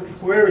actual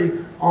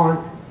query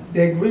on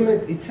the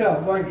agreement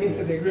itself, going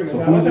into the agreement.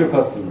 So who's your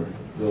customer?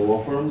 The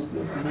law firms?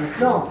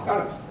 No,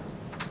 startups.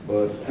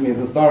 But I mean, as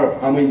a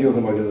startup, how many deals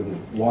am I going to do?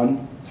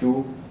 1,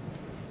 2?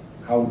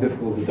 How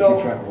difficult is it to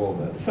keep track of all of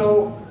that?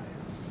 So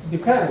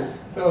depends.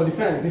 So it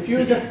depends. If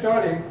you're just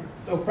starting,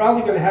 so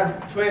probably going to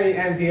have 20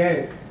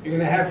 NDAs. You're going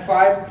to have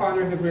 5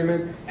 founders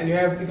agreement, and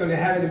you're going to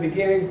have at the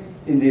beginning.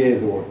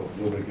 NDAs are worthless.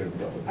 Nobody cares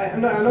about it.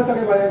 I'm not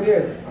talking about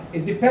NDAs.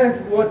 It depends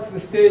what's the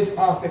stage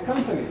of the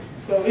company.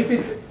 So if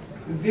it's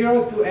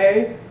 0 to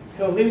A,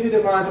 so limited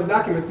amount of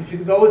documents. If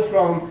it goes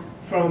from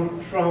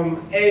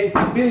A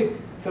to B,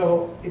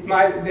 so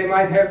they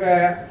might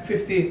have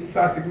 50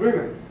 SaaS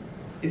agreements.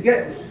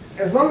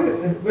 As long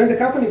as when the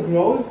company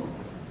grows,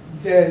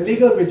 the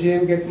legal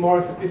regime gets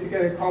more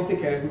sophisticated and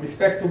complicated with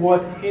respect to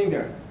what's in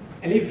there.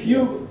 And if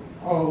you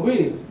or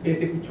we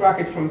basically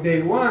track it from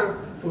day one,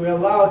 so we're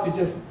allowed to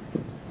just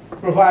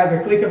provide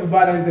a click of a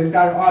button the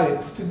entire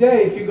audit.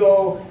 Today, if you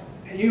go,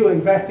 you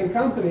investing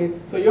company,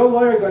 so your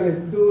lawyer going to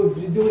do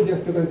due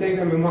diligence, they're going to take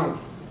them a month.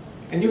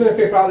 And you're going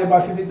to pay probably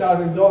about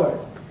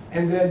 $50,000.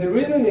 And the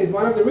reason is,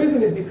 one of the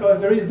reasons is because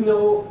there is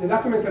no, the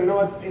documents are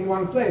not in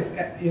one place.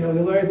 The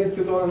lawyer needs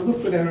to go and look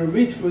for them and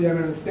reach through them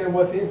and understand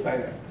what's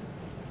inside there.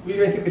 We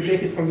basically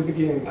take it from the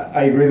beginning.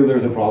 I agree that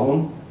there's a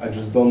problem. I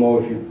just don't know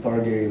if you're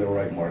targeting the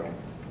right market.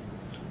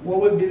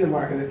 What would be the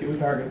market that you would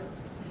target?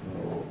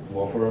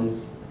 Law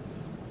firms,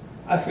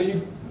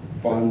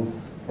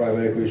 funds,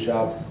 private equity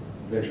shops,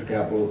 venture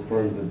capitalists,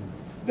 firms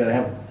that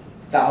have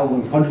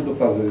thousands, hundreds of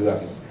thousands of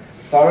documents.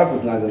 Startup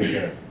is not going to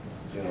care.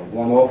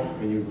 One off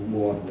and you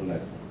move on to the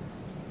next.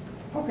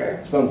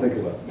 Okay. Something to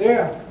think about.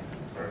 Yeah.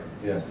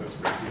 Yeah.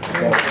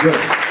 That's good.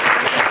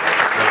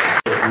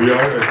 We are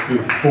at the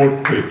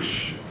 4th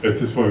pitch. At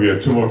this point, we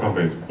have 2 more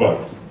companies.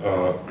 But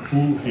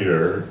who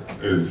here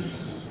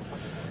is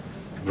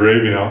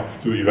brave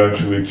enough to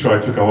eventually try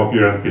to come up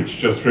here and pitch?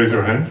 Just raise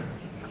your hand.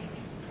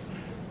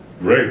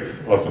 Great,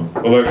 awesome.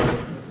 Well,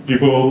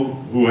 people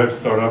who have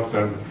startups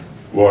and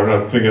who are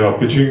not thinking of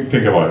pitching,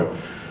 think about it.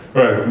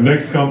 All right,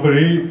 next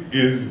company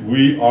is,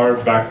 we are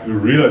back to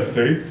real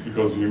estate,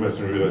 because we invest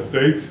in real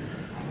estate.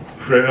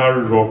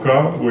 Krenar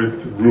Roka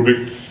with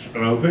Rubik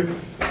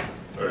Analytics.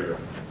 There you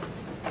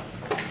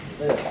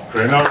go.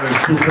 Krenar and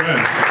his 2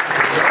 friends.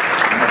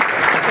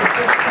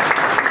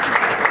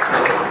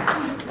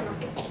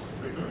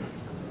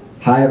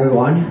 Hi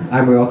everyone,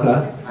 I'm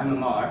Roka. I'm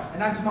Amar.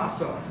 And I'm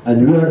Tommaso.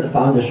 And we are the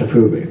founders of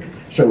Rubik.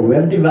 So we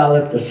have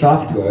developed a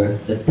software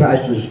that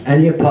prices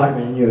any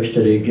apartment in New York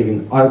City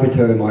giving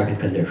arbitrary market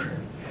conditions.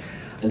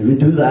 And we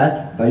do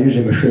that by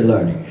using machine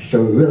learning.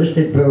 So real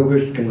estate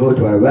brokers can go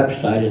to our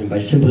website and by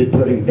simply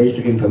putting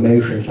basic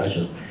information such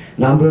as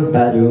number of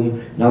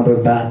bedroom, number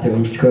of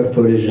bathrooms, square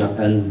footage,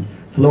 and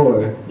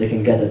floor, they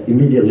can get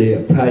immediately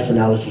a price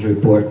analysis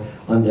report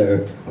on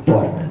their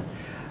apartment.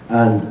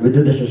 And we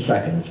do this in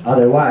seconds.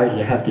 Otherwise,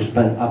 they have to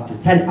spend up to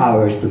 10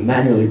 hours to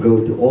manually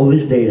go to all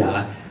this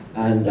data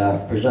and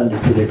present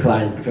it to their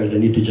client because they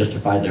need to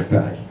justify their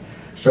price.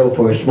 So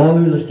for a small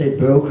real estate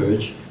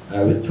brokerage,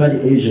 with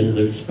 20 agents,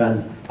 they would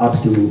spend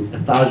up to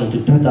 1,000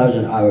 to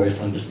 2,000 hours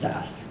on this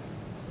task.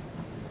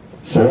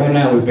 So right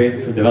now, we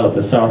basically developed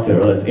a software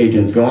that lets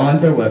agents go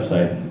onto our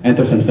website,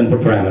 enter some simple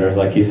parameters,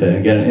 like he said,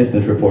 and get an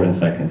instant report in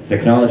seconds. The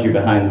technology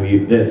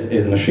behind this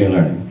is machine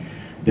learning.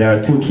 There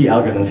are 2 key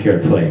algorithms here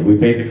at play. We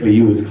basically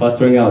use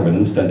clustering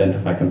algorithms to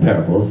identify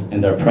comparables,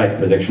 and there are price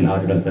prediction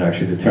algorithms that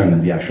actually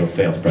determine the actual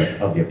sales price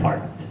of the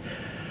apartment.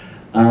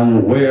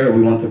 Where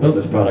we want to build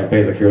this product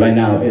basically right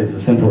now is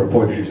a simple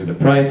report that gives you the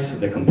price,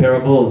 the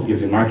comparables,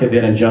 gives you market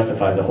data, and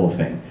justifies the whole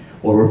thing.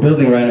 What we're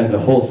building right now is a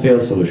whole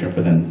sales solution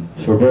for them,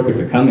 for a broker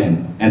to come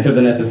in, enter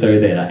the necessary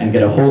data, and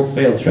get a whole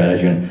sales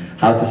strategy on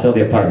how to sell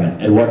the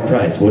apartment, at what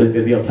price, what is the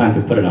ideal time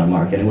to put it on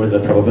market, and what is the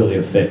probability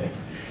of sales.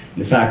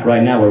 In fact,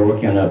 right now we're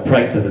working on a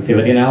price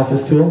sensitivity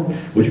analysis tool,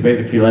 which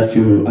basically lets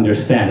you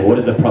understand what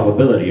is the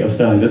probability of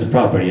selling this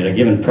property at a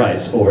given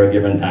price over a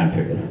given time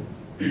period.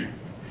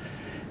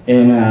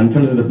 In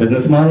terms of the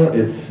business model,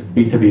 it's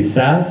B2B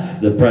SaaS.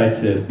 The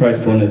price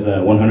point is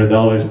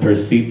 $100 per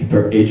seat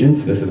per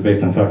agent. This is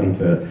based on talking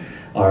to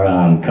our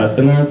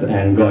customers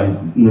and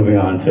moving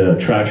on to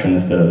traction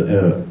instead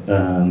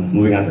of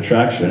moving on to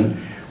traction.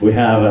 We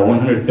have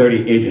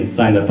 130 agents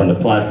signed up on the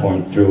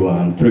platform through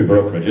 3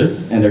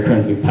 brokerages, and they're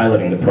currently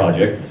piloting the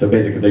project. So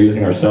basically, they're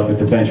using our software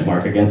to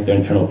benchmark against their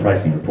internal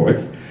pricing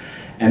reports,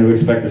 and we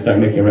expect to start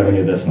making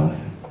revenue this month.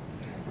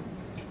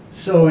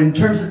 So in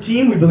terms of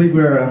team, we believe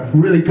we're a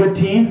really good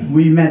team.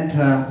 We met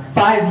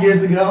 5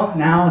 years ago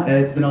now.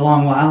 It's been a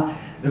long while.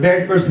 The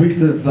very first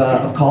weeks of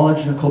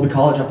college, Colby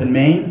College up in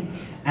Maine.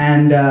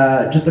 And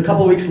just a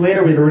couple weeks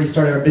later, we had already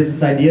started our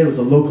business idea. It was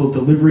a local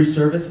delivery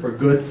service for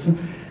goods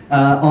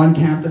on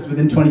campus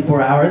within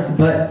 24 hours.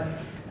 But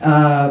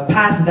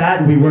past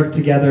that, we worked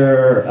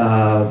together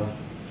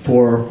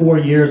for 4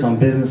 years on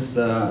business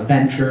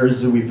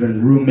ventures. We've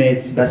been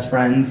roommates, best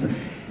friends.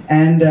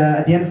 And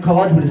at the end of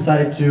college, we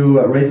decided to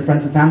raise a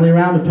friends and family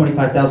round of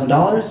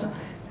 $25,000.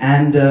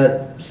 And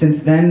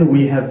since then,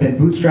 we have been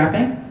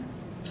bootstrapping.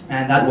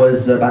 And that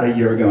was about a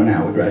year ago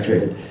now, we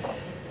graduated.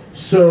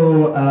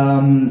 So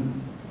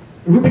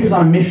Rubik is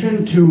on a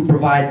mission to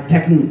provide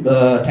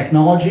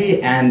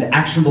technology and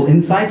actionable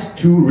insight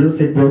to real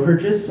estate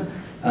brokerages.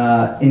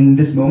 In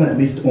this moment, at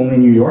least only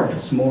New York,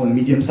 small and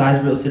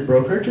medium-sized real estate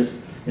brokerages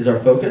is our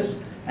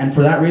focus. And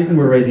for that reason,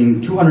 we're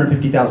raising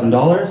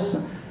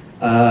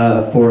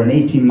 $250,000 for an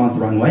 18-month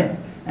runway.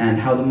 And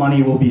how the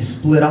money will be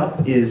split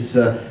up is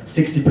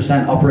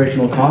 60%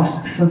 operational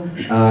costs,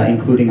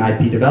 including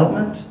IP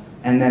development.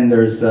 And then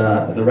there's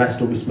the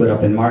rest will be split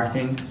up in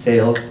marketing,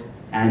 sales,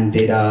 and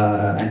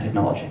data and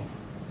technology.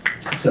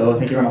 So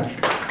thank you very much.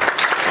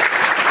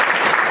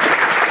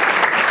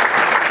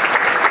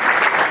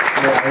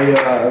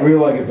 I really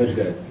like your pitch,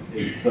 guys.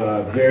 It's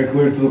very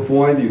clear to the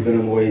point. You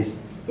didn't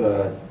waste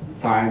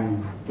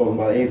time talking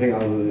about anything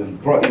other than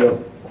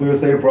clear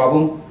stated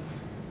problem,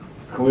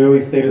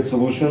 clearly stated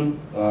solution.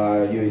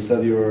 You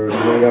said you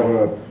already have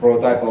a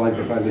prototype. I like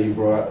the fact that you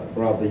brought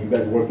up that you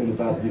guys worked in the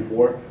past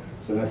before.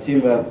 So I've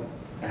seen that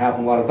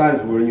happen a lot of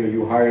times where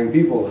you're hiring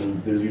people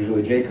and there's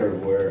usually a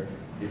J-curve where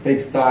it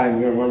takes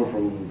time. You remember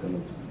from kind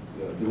of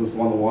business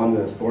 101,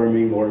 the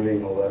storming,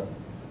 norming, all that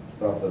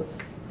stuff that's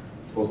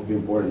supposed to be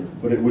important,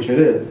 but which it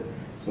is.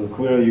 So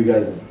clearly you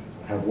guys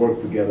have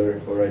worked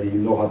together already. You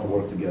know how to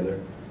work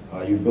together.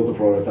 You built a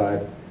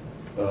prototype.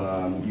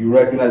 You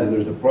recognize that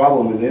there's a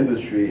problem in the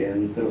industry,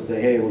 and instead of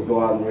saying, hey, let's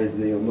go out and raise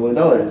 $1 million,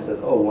 you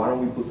said, oh, why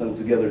don't we put something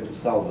together to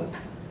solve it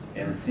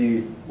and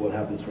see what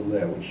happens from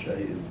there, which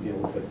is,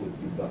 looks like what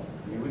you've done.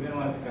 We didn't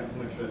want to become too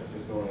much risk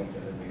just going into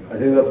it. I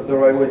think that's the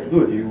right way to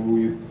do it.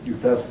 You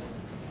test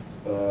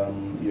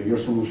your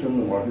solution in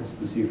the markets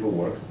to see if it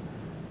works.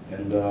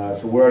 And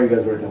so where are you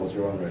guys right now? What's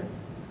your run rate?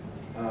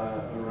 A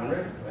run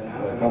rate right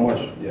now? How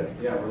much? Yeah.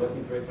 Yeah, we're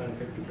looking to raise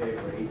 $250K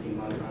for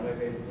 18-month run rate,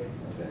 basically.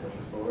 Okay. Push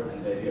us forward.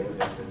 And the idea with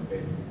this is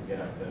basically to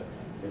get up to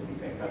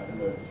 50K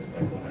customer, just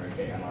like 100K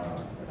MRR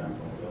at that point.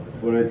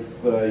 But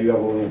it's you have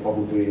a little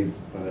publicly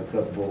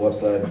accessible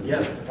website.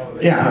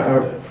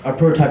 Yeah, our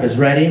prototype is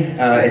ready.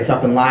 It's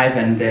up and live,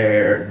 and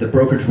the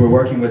brokerage we're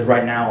working with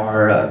right now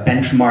are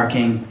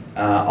benchmarking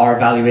our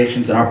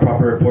valuations and our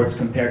proper reports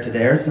compared to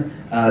theirs.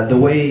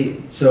 Over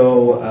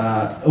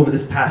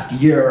this past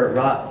year,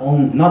 not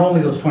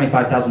only those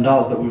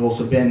 $25,000, but we've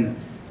also been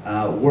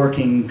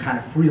working kind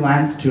of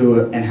freelance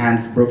to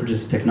enhance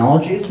brokerage's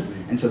technologies,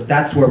 and so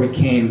that's where we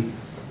came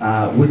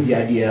with the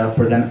idea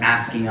for them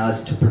asking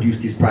us to produce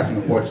these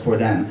pricing reports for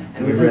them.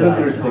 And this is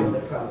interesting,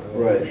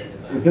 right?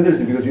 It's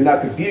interesting because you're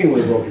not competing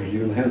with brokers;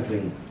 you're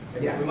enhancing.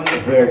 Yeah, we want to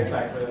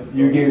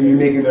you're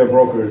making their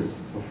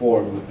brokers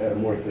perform at a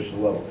more efficient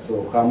level.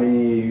 So, how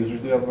many users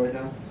do you have right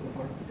now so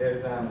far?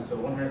 There's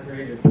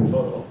 130 agents in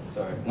total.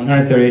 Sorry.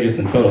 130 agents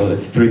in total.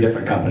 It's 3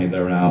 different companies that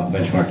are now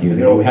benchmark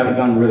using it. We haven't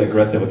gone really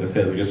aggressive with the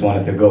sales. We just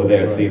wanted to go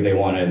there and see if they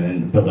want it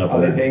and build up.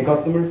 Are they paying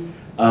customers?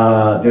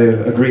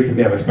 They've agreed to.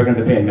 We're expecting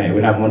to pay in May.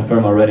 We have one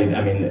firm already.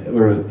 I mean,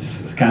 we're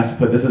kind of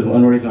split. This is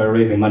one reason why we're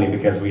raising money,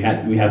 because we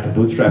have to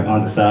bootstrap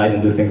on the side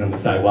and do things on the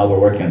side while we're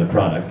working on the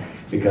product.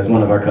 Because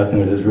one of our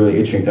customers is really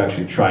itching to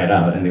actually try it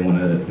out, and they want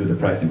to do the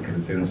pricing because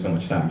it saves them so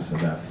much time. So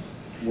that's.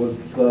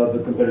 What's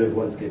the competitive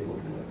landscape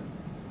looking like?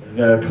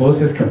 The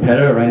closest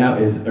competitor right now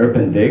is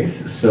Urban Digs.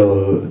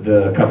 So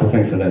the couple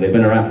things from that, they've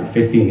been around for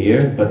 15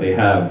 years, but they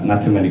have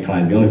not too many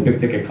clients. The only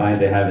big ticket client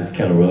they have is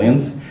Keller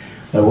Williams.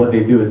 What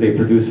they do is they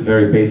produce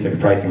very basic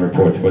pricing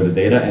reports for the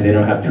data, and they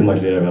don't have too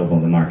much data available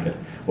in the market.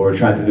 What we're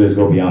trying to do is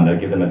go beyond that,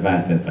 give them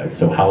advanced insights.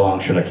 So how long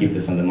should I keep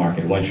this on the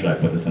market? When should I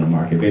put this in the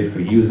market?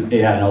 Basically use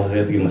AI and all this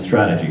data to give them a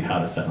strategy how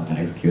to sell and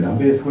execute on.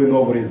 Basically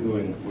nobody's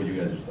doing what you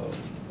guys are selling.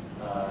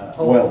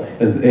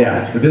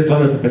 Yeah, to this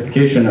level of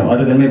sophistication, no.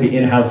 Other than maybe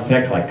in-house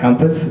tech like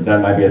Compass, that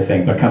might be a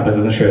thing, but Compass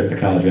doesn't share its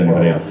technology with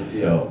anybody else.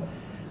 Yeah. So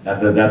that's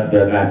the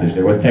advantage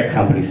there. We're a tech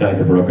company selling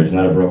to brokerage,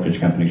 not a brokerage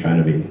company trying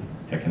to be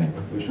tech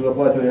enabled. We should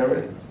apply to it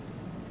already.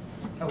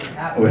 Oh, we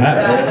have. We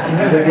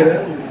have. Did they get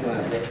it?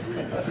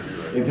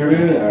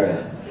 Interview? All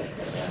right.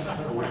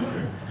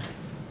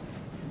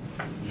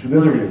 You should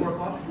interview.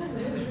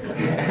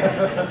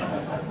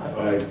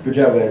 All right. Good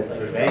job, guys.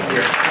 Thank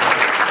you.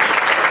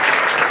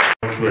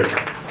 Great.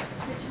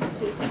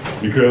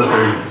 Mikhail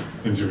says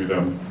interview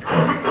them.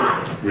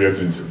 We have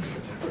to interview.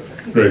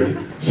 Great.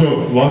 So,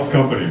 last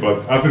company.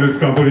 But after this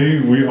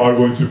company, we are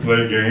going to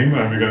play a game,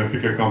 and we're going to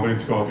pick a company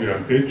to come up here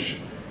and pitch.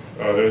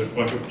 There's a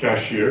bunch of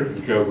cash here.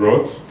 Mikhail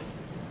brought.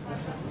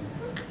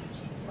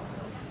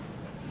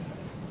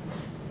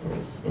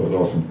 That was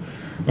awesome.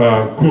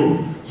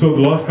 Cool. So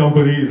the last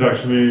company is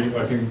actually,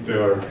 I think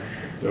they're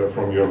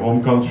from your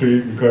home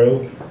country,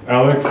 Mikhail.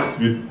 Alex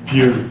with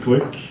Peer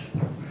Click.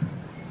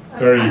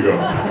 There you go.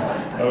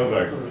 I was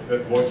like,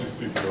 what you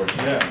speak for?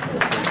 Yeah.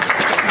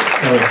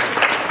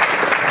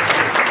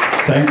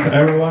 Thanks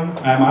everyone.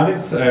 I'm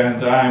Alex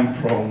and I'm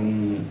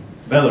from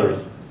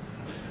Belarus.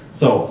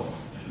 So.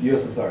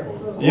 USSR.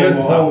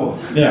 USSR.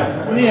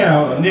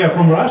 Yeah. Near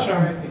from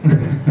Russia.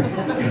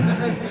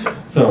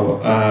 So,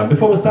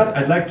 before we start,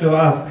 I'd like to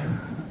ask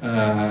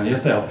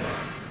yourself,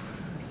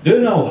 do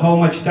you know how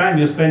much time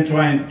you spend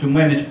trying to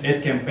manage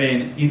ad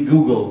campaign in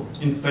Google,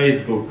 in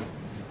Facebook,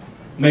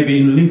 maybe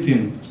in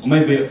LinkedIn, or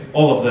maybe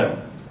all of them?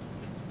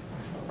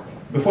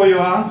 Before you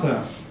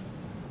answer,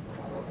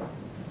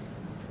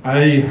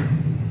 I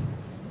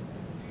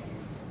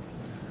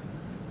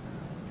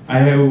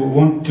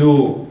want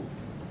to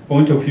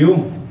point of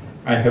view.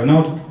 I have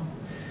not.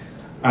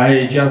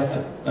 I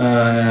just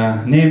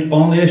named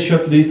only a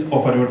short list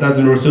of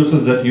advertising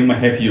resources that you may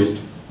have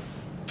used.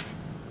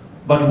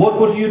 But what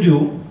would you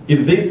do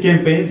if these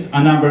campaigns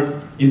are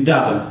numbered in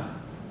dozens,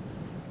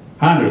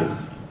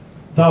 hundreds,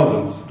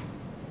 thousands?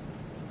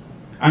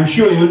 I'm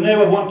sure you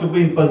never want to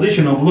be in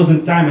position of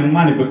losing time and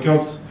money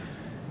because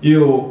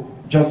you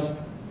just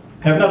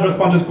have not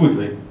responded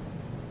quickly.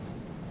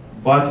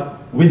 But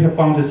we have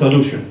found a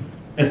solution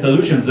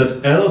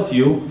that allows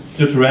you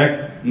to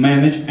track,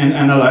 manage, and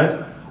analyze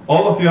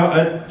all of your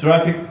ad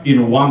traffic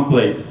in one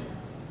place,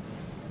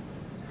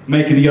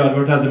 making your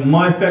advertising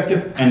more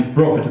effective and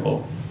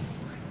profitable.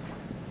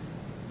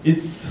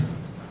 It's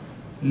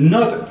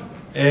not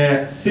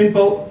a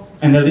simple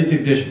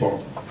analytic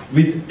dashboard.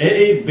 With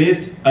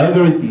AI-based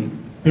algorithm,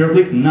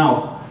 PeerClick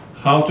knows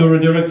how to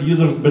redirect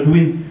users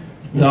between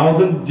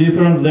 1,000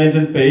 different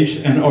landing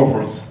pages and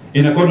offers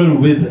in accordance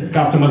with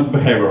customers'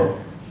 behavior.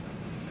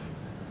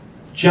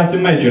 Just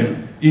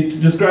imagine,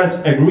 it describes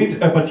a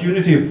great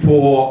opportunity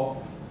for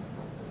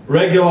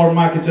regular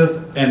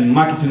marketers and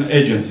marketing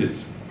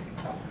agencies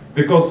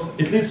because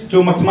it leads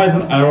to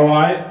maximizing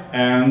ROI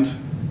and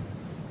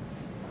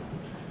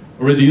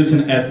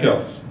reducing ad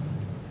costs.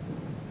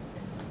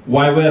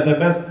 Why we are the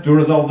best to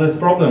resolve this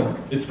problem?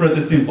 It's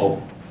pretty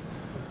simple.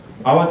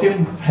 Our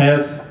team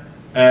has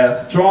a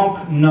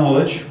strong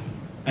knowledge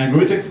and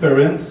great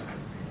experience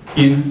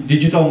in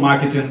digital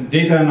marketing,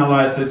 data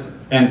analysis,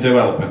 and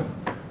development.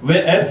 We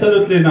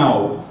absolutely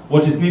know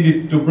what is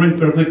needed to bring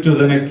PeerClick to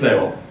the next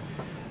level.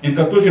 In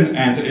conclusion,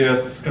 and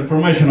as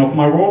confirmation of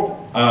my word,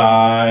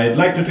 I'd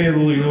like to tell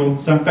you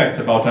some facts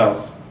about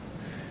us.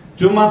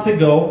 2 months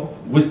ago,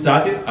 we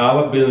started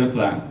our billing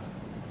plan,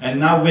 and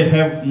now we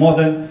have more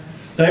than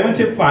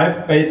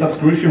 75 paid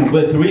subscriptions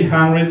with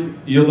 300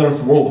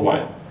 users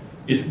worldwide.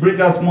 It brings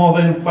us more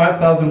than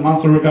 5,000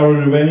 monthly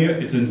recovery revenue.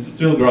 It is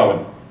still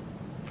growing.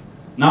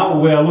 Now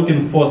we are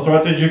looking for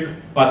strategic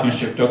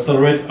partnership to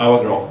accelerate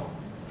our growth.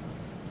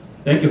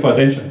 Thank you for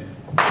attention.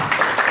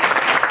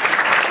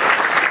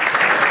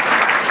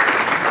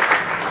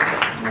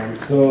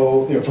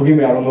 So, forgive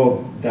me, I don't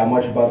know that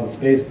much about the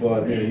space,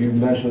 but you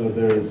mentioned that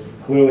there is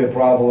clearly a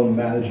problem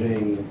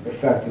managing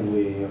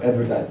effectively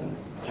advertising,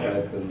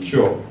 right? And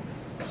sure.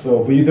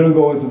 So, but you didn't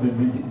go into the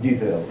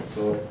details.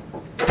 So,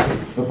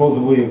 it's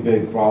supposedly a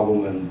big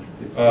problem, and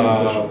it's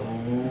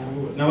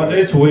inefficient.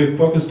 Nowadays, we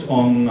focused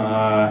on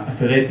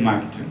affiliate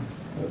marketing.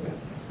 Okay.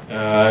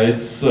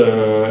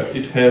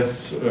 It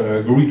has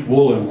a great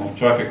volume of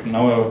traffic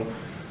now,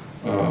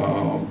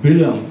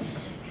 billions,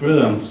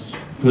 trillions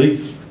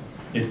clicks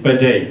per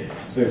day.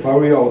 So if I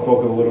were you, I would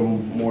talk a little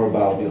more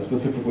about,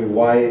 specifically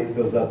why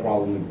does that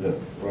problem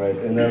exist, right?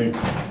 And then,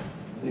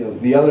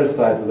 the other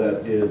side to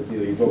that is,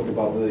 you talked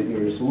about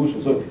your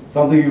solution. So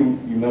something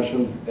you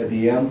mentioned at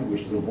the end,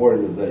 which is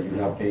important, is that you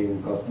have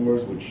paying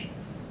customers, which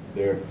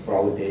they're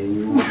probably paying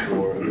you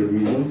for a good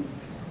reason.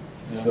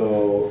 Yeah.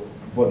 So,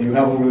 but you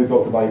haven't really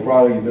talked about your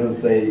product. You didn't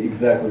say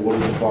exactly what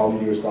is the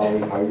problem you're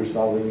solving, how you're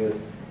solving it,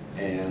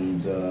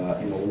 and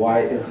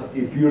why.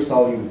 If you're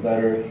solving it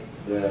better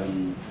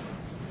than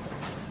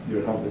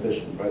your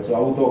competition, right? So I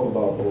will talk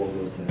about all of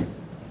those things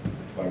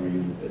if I were you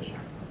in the pitch.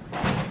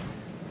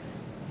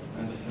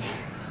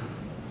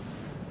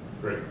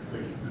 Great,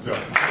 thank you. Good job.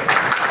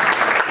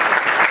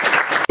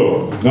 So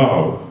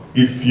now,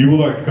 if you would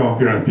like to come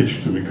here and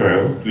pitch to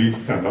Mikhail, please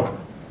stand up.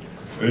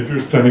 And if you're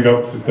standing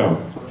up, sit down.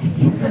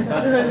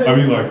 I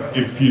mean,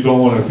 if you don't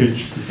want to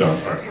pitch, sit down.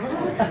 All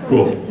right.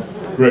 Cool.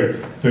 Great.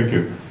 Thank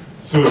you.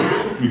 So,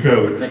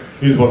 Mikhail,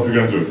 here's what we're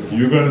going to do.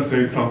 You're going to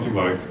say something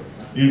like,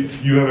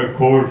 if you have a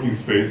co-working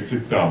space,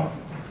 sit down.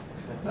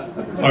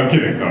 I'm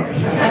kidding, no.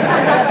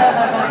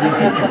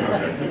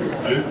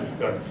 Yes,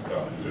 that's so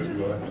you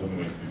will have to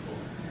eliminate people.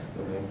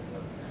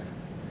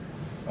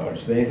 Okay.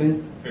 Just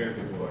anything?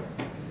 Anything you like.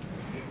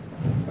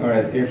 All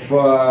right,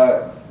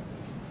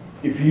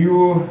 if you,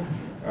 all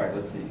right,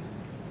 let's see.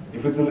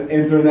 If it's an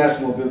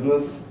international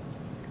business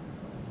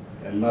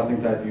and nothing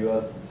tied to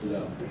US, sit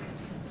down.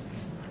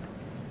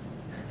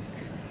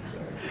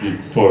 You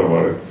thought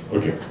about it?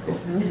 Okay, cool.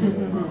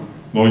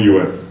 No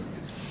US.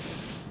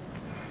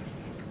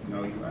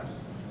 No US.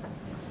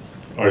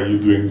 Are you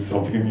doing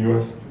something in the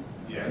US?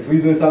 Yeah. If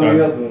we're doing something in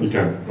the US, then you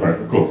can. All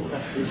right, cool.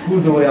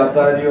 Exclusively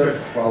outside the US,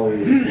 probably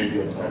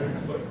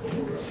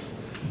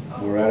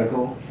more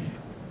radical.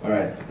 All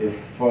right,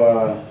 if, I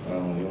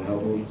don't know, you want to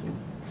help me with this one?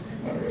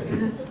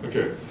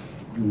 Okay,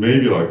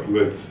 maybe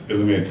let's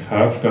eliminate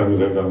half, then we'll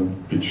have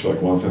them pitch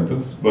one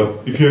sentence. But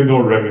if you have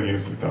no revenue,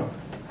 sit down.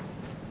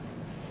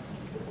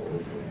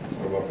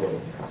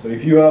 So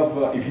if you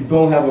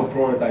don't have a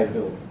prototype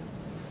built,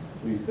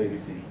 please take a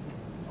seat.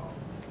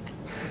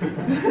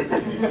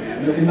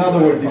 In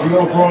other words, if you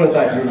have a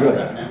prototype, you're good.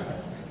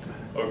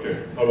 Okay,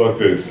 how about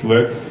this?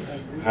 Let's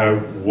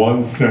have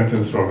one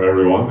sentence from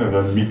everyone, and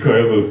then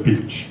Mikhail will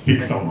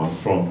pick someone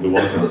from the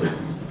one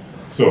sentences.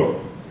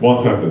 So, one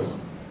sentence.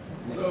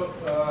 So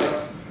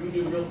we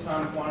do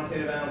real-time quantitative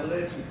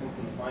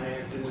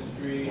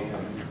industry.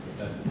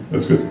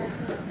 That's good.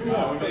 We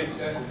make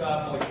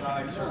desktop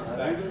electronics for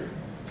factory.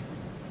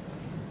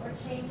 Or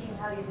changing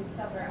how you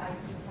discover IT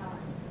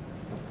talents.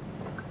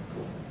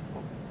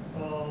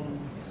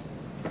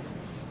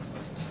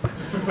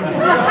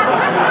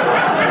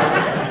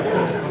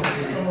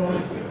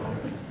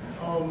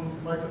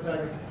 Michael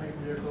tagging for paint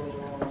vehicle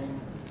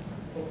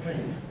for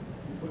paint.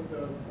 You put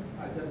the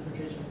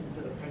identification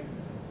into the paint.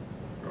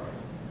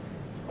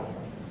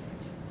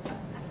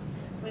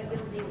 We're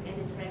building an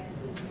interactive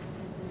user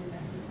system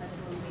investment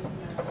platform based on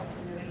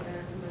accelerator,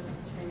 immersive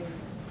streaming,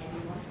 and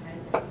more kind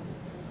of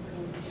system,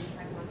 including the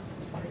stock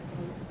market,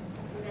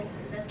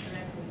 invest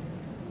directly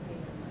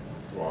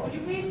into Wow. Would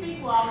you please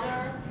speak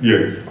louder?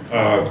 Yes,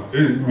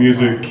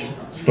 music,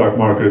 stock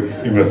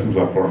markets, investment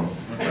platform.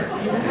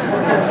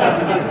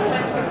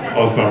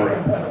 I'll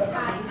summarize. Hi,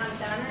 I'm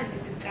Dana, and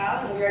this is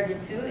Gal, and we are the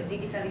two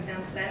digital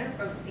event planner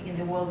focusing in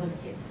the world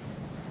of kids.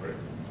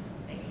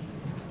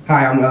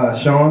 Hi, I'm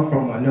Sean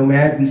from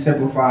Nomad. We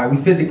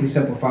physically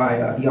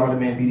simplify the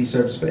on-demand beauty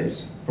service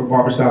space for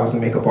barber stylists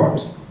and makeup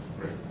artists.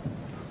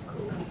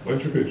 Why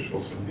don't you pitch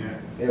also?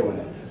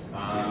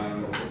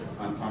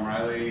 I'm Tom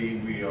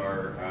Riley. We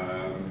are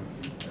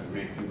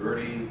make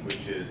Converti,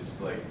 which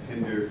is like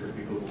Tinder for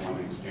people who want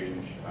to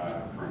exchange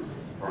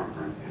foreign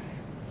currency.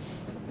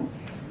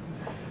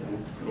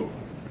 Cool.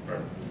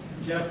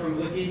 Jeff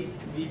from Licky,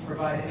 we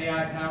provide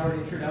AI-powered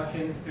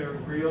introductions to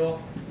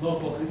real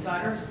local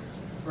insiders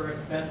for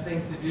best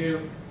things to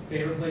do,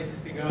 favorite places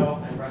to go,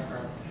 and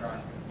restaurants to try.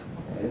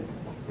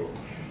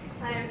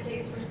 Hi, I'm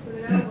Chase from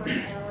Pluto. We're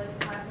an analytics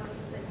platform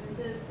for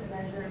businesses to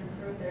measure and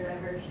improve their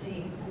diversity,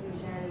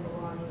 inclusion,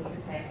 belonging,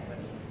 and pay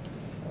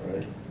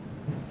equity.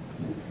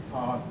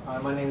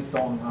 My name is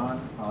Dalton Hahn,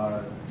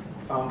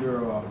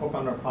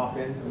 co-founder of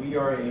Pop-In. We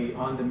are a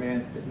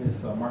on-demand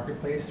fitness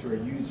marketplace where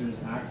users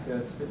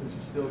access fitness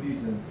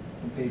facilities and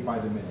pay by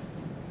the minute.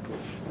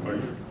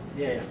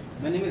 Yeah,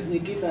 my name is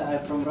Nikita.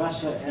 I'm from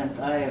Russia, and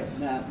I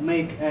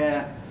make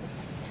a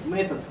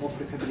method of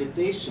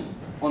rehabilitation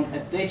on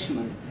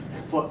attachment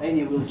for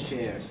any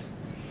wheelchairs.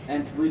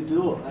 And we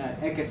do an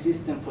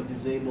ecosystem for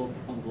disabled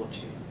on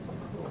blockchain.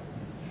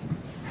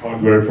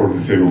 Hardware for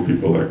disabled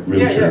people, like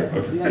wheelchair.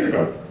 Okay,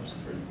 got it.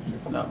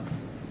 No.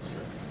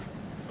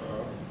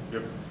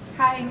 Yep.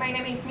 Hi, my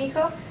name is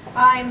Mikhail.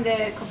 I'm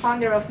the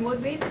co-founder of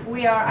Moodbit.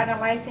 We are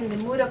analyzing the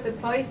mood of the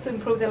employees to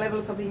improve the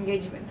levels of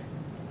engagement.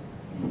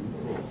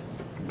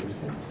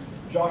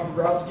 Josh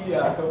Bobrowski,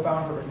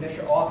 co-founder of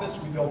Initial Office.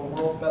 We build the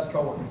world's best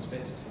co-working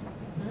spaces.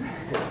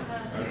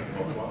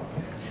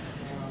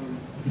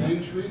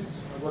 Main Streets.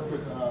 I work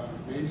with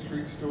Main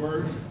Street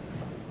stores,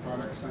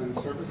 products and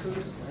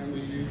services, and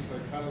we use a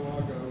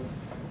catalog of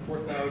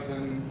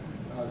 4,000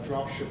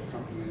 dropship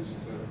companies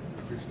to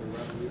increase their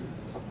revenue.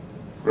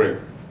 Great,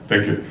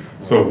 thank you.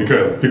 So,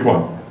 Mikhail, pick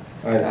one. All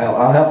right,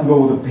 I'll have to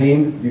go with the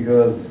paint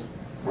because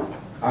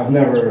I've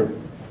never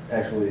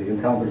actually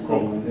encountered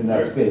someone in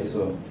that space.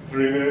 So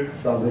 3 minutes.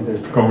 Sounds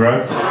interesting.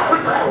 Congrats.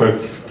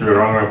 Let's give a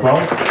round of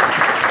applause.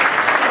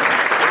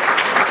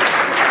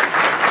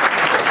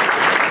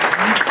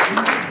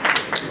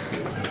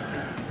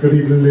 Good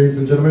evening, ladies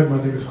and gentlemen. My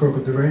name is Kirko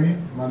Devaney.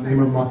 My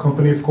name of my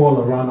company is called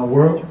Around the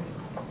World.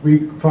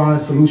 We find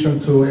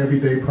solutions to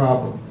everyday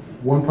problem.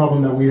 One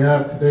problem that we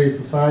have today in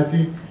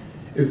society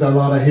is a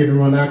lot of hit and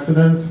run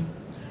accidents,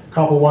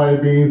 copper wire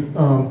being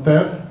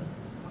theft,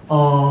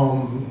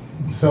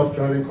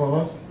 self-driving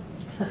cars.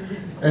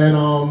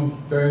 And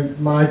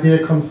my idea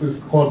is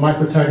called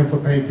micro-tagging for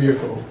paint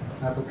vehicle.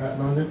 I have a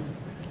patent on it.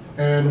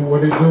 And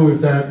what they do is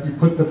that you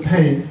put the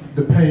paint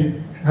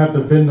have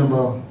the VIN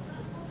number.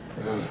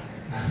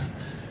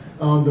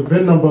 The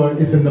VIN number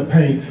is in the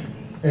paint,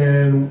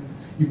 and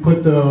you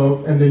put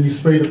and then you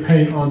spray the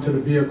paint onto the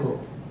vehicle.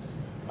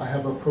 I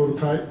have a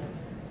prototype,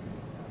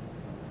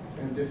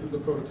 and this is the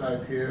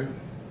prototype here.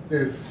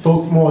 It's so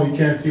small you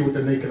can't see with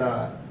the naked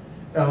eye.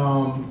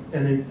 And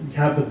then you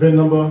have the VIN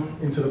number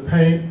into the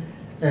paint,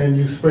 and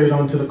you spray it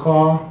onto the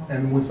car,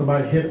 and when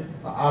somebody hit an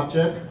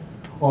object,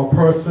 or a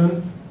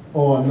person,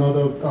 or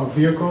another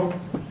vehicle,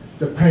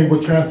 the paint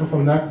will transfer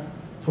from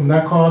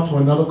that car to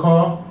another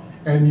car,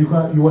 and you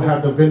will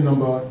have the VIN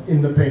number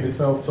in the paint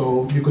itself,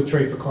 so you could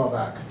trace the car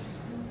back.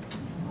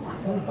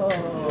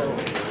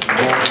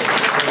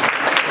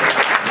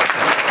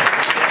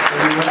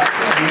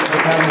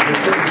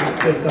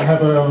 Yes, I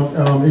have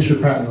an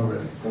issued patent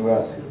already.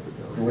 Congrats.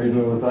 What are you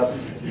doing with that?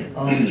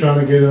 I'm trying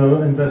to get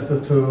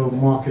investors to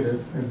market it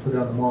and put it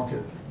on the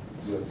market.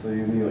 Good. So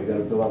you got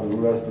to build out the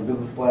rest of the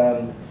business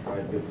plan,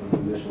 right? Get some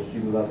initial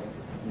seed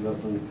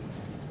investments.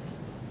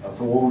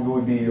 So what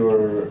would be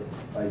your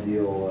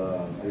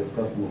ideal, I guess,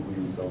 customer who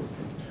you would sell this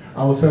to?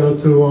 I will sell it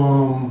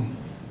to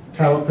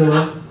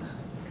Caterpillar,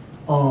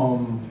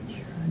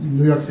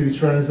 New York City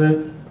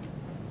Transit,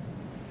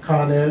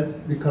 Con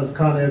Ed, because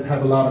Con Ed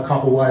have a lot of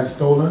copper wire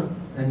stolen,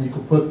 and you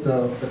could put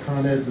the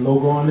Con Ed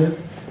logo on it,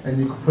 and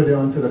you could put it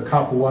onto the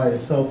copper wire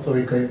itself, so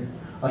it can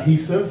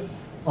adhesive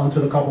onto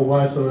the copper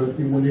wire, so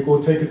when you go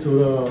take it to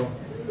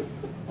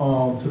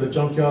the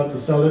junkyard to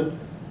sell it,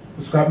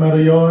 scrap metal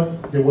yard,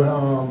 they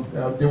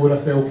would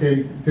say,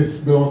 okay, this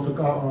belongs to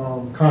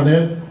Con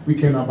Ed, we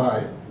cannot buy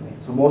it.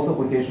 So most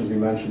applications you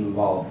mentioned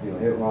involve,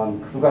 hit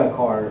run, some kind of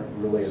car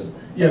related.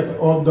 Yes, the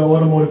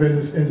automotive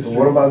industry. So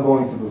what about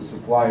going to the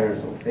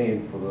suppliers of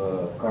paint for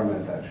the car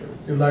manufacturers?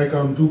 Like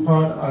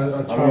DuPont,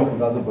 I don't know if it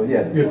doesn't, but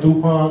yeah. Yeah,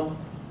 DuPont,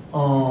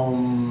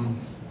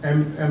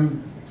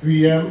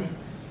 M3M,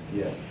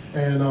 yeah,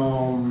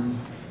 and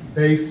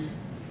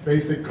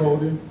basic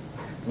coding.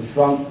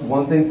 So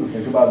one thing to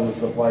think about, and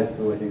this applies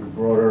to, I think, a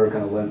broader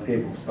kind of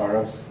landscape of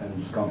startups and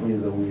just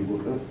companies that we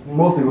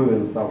mostly live in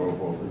the startup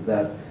world, is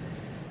that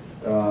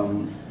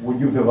what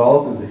you've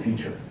developed is a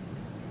feature,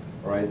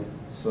 right?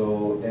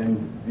 So,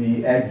 and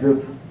the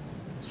exit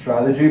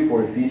strategy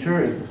for a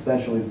feature is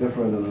substantially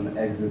different than an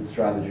exit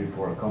strategy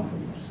for a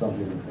company, which is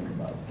something to think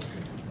about.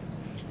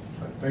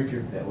 Thank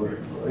you. Yeah,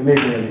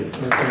 amazing idea.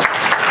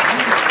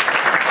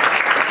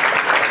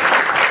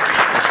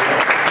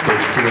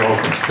 That's pretty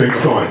awesome. Thanks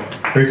so much.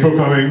 Thanks for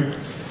coming.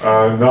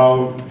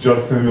 Now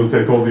Justin will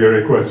take all the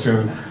area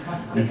questions.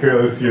 Mikhail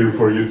is here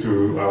for you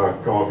to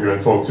come up here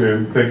and talk to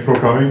him. Thank you for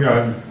coming.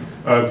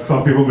 And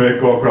some people may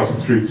go across the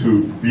street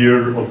to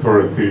Beer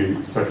Authority,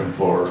 second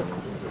floor.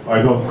 I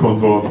don't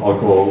condone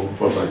alcohol,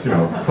 but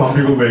some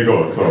people may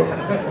go. So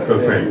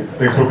just saying.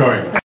 Thanks for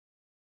coming.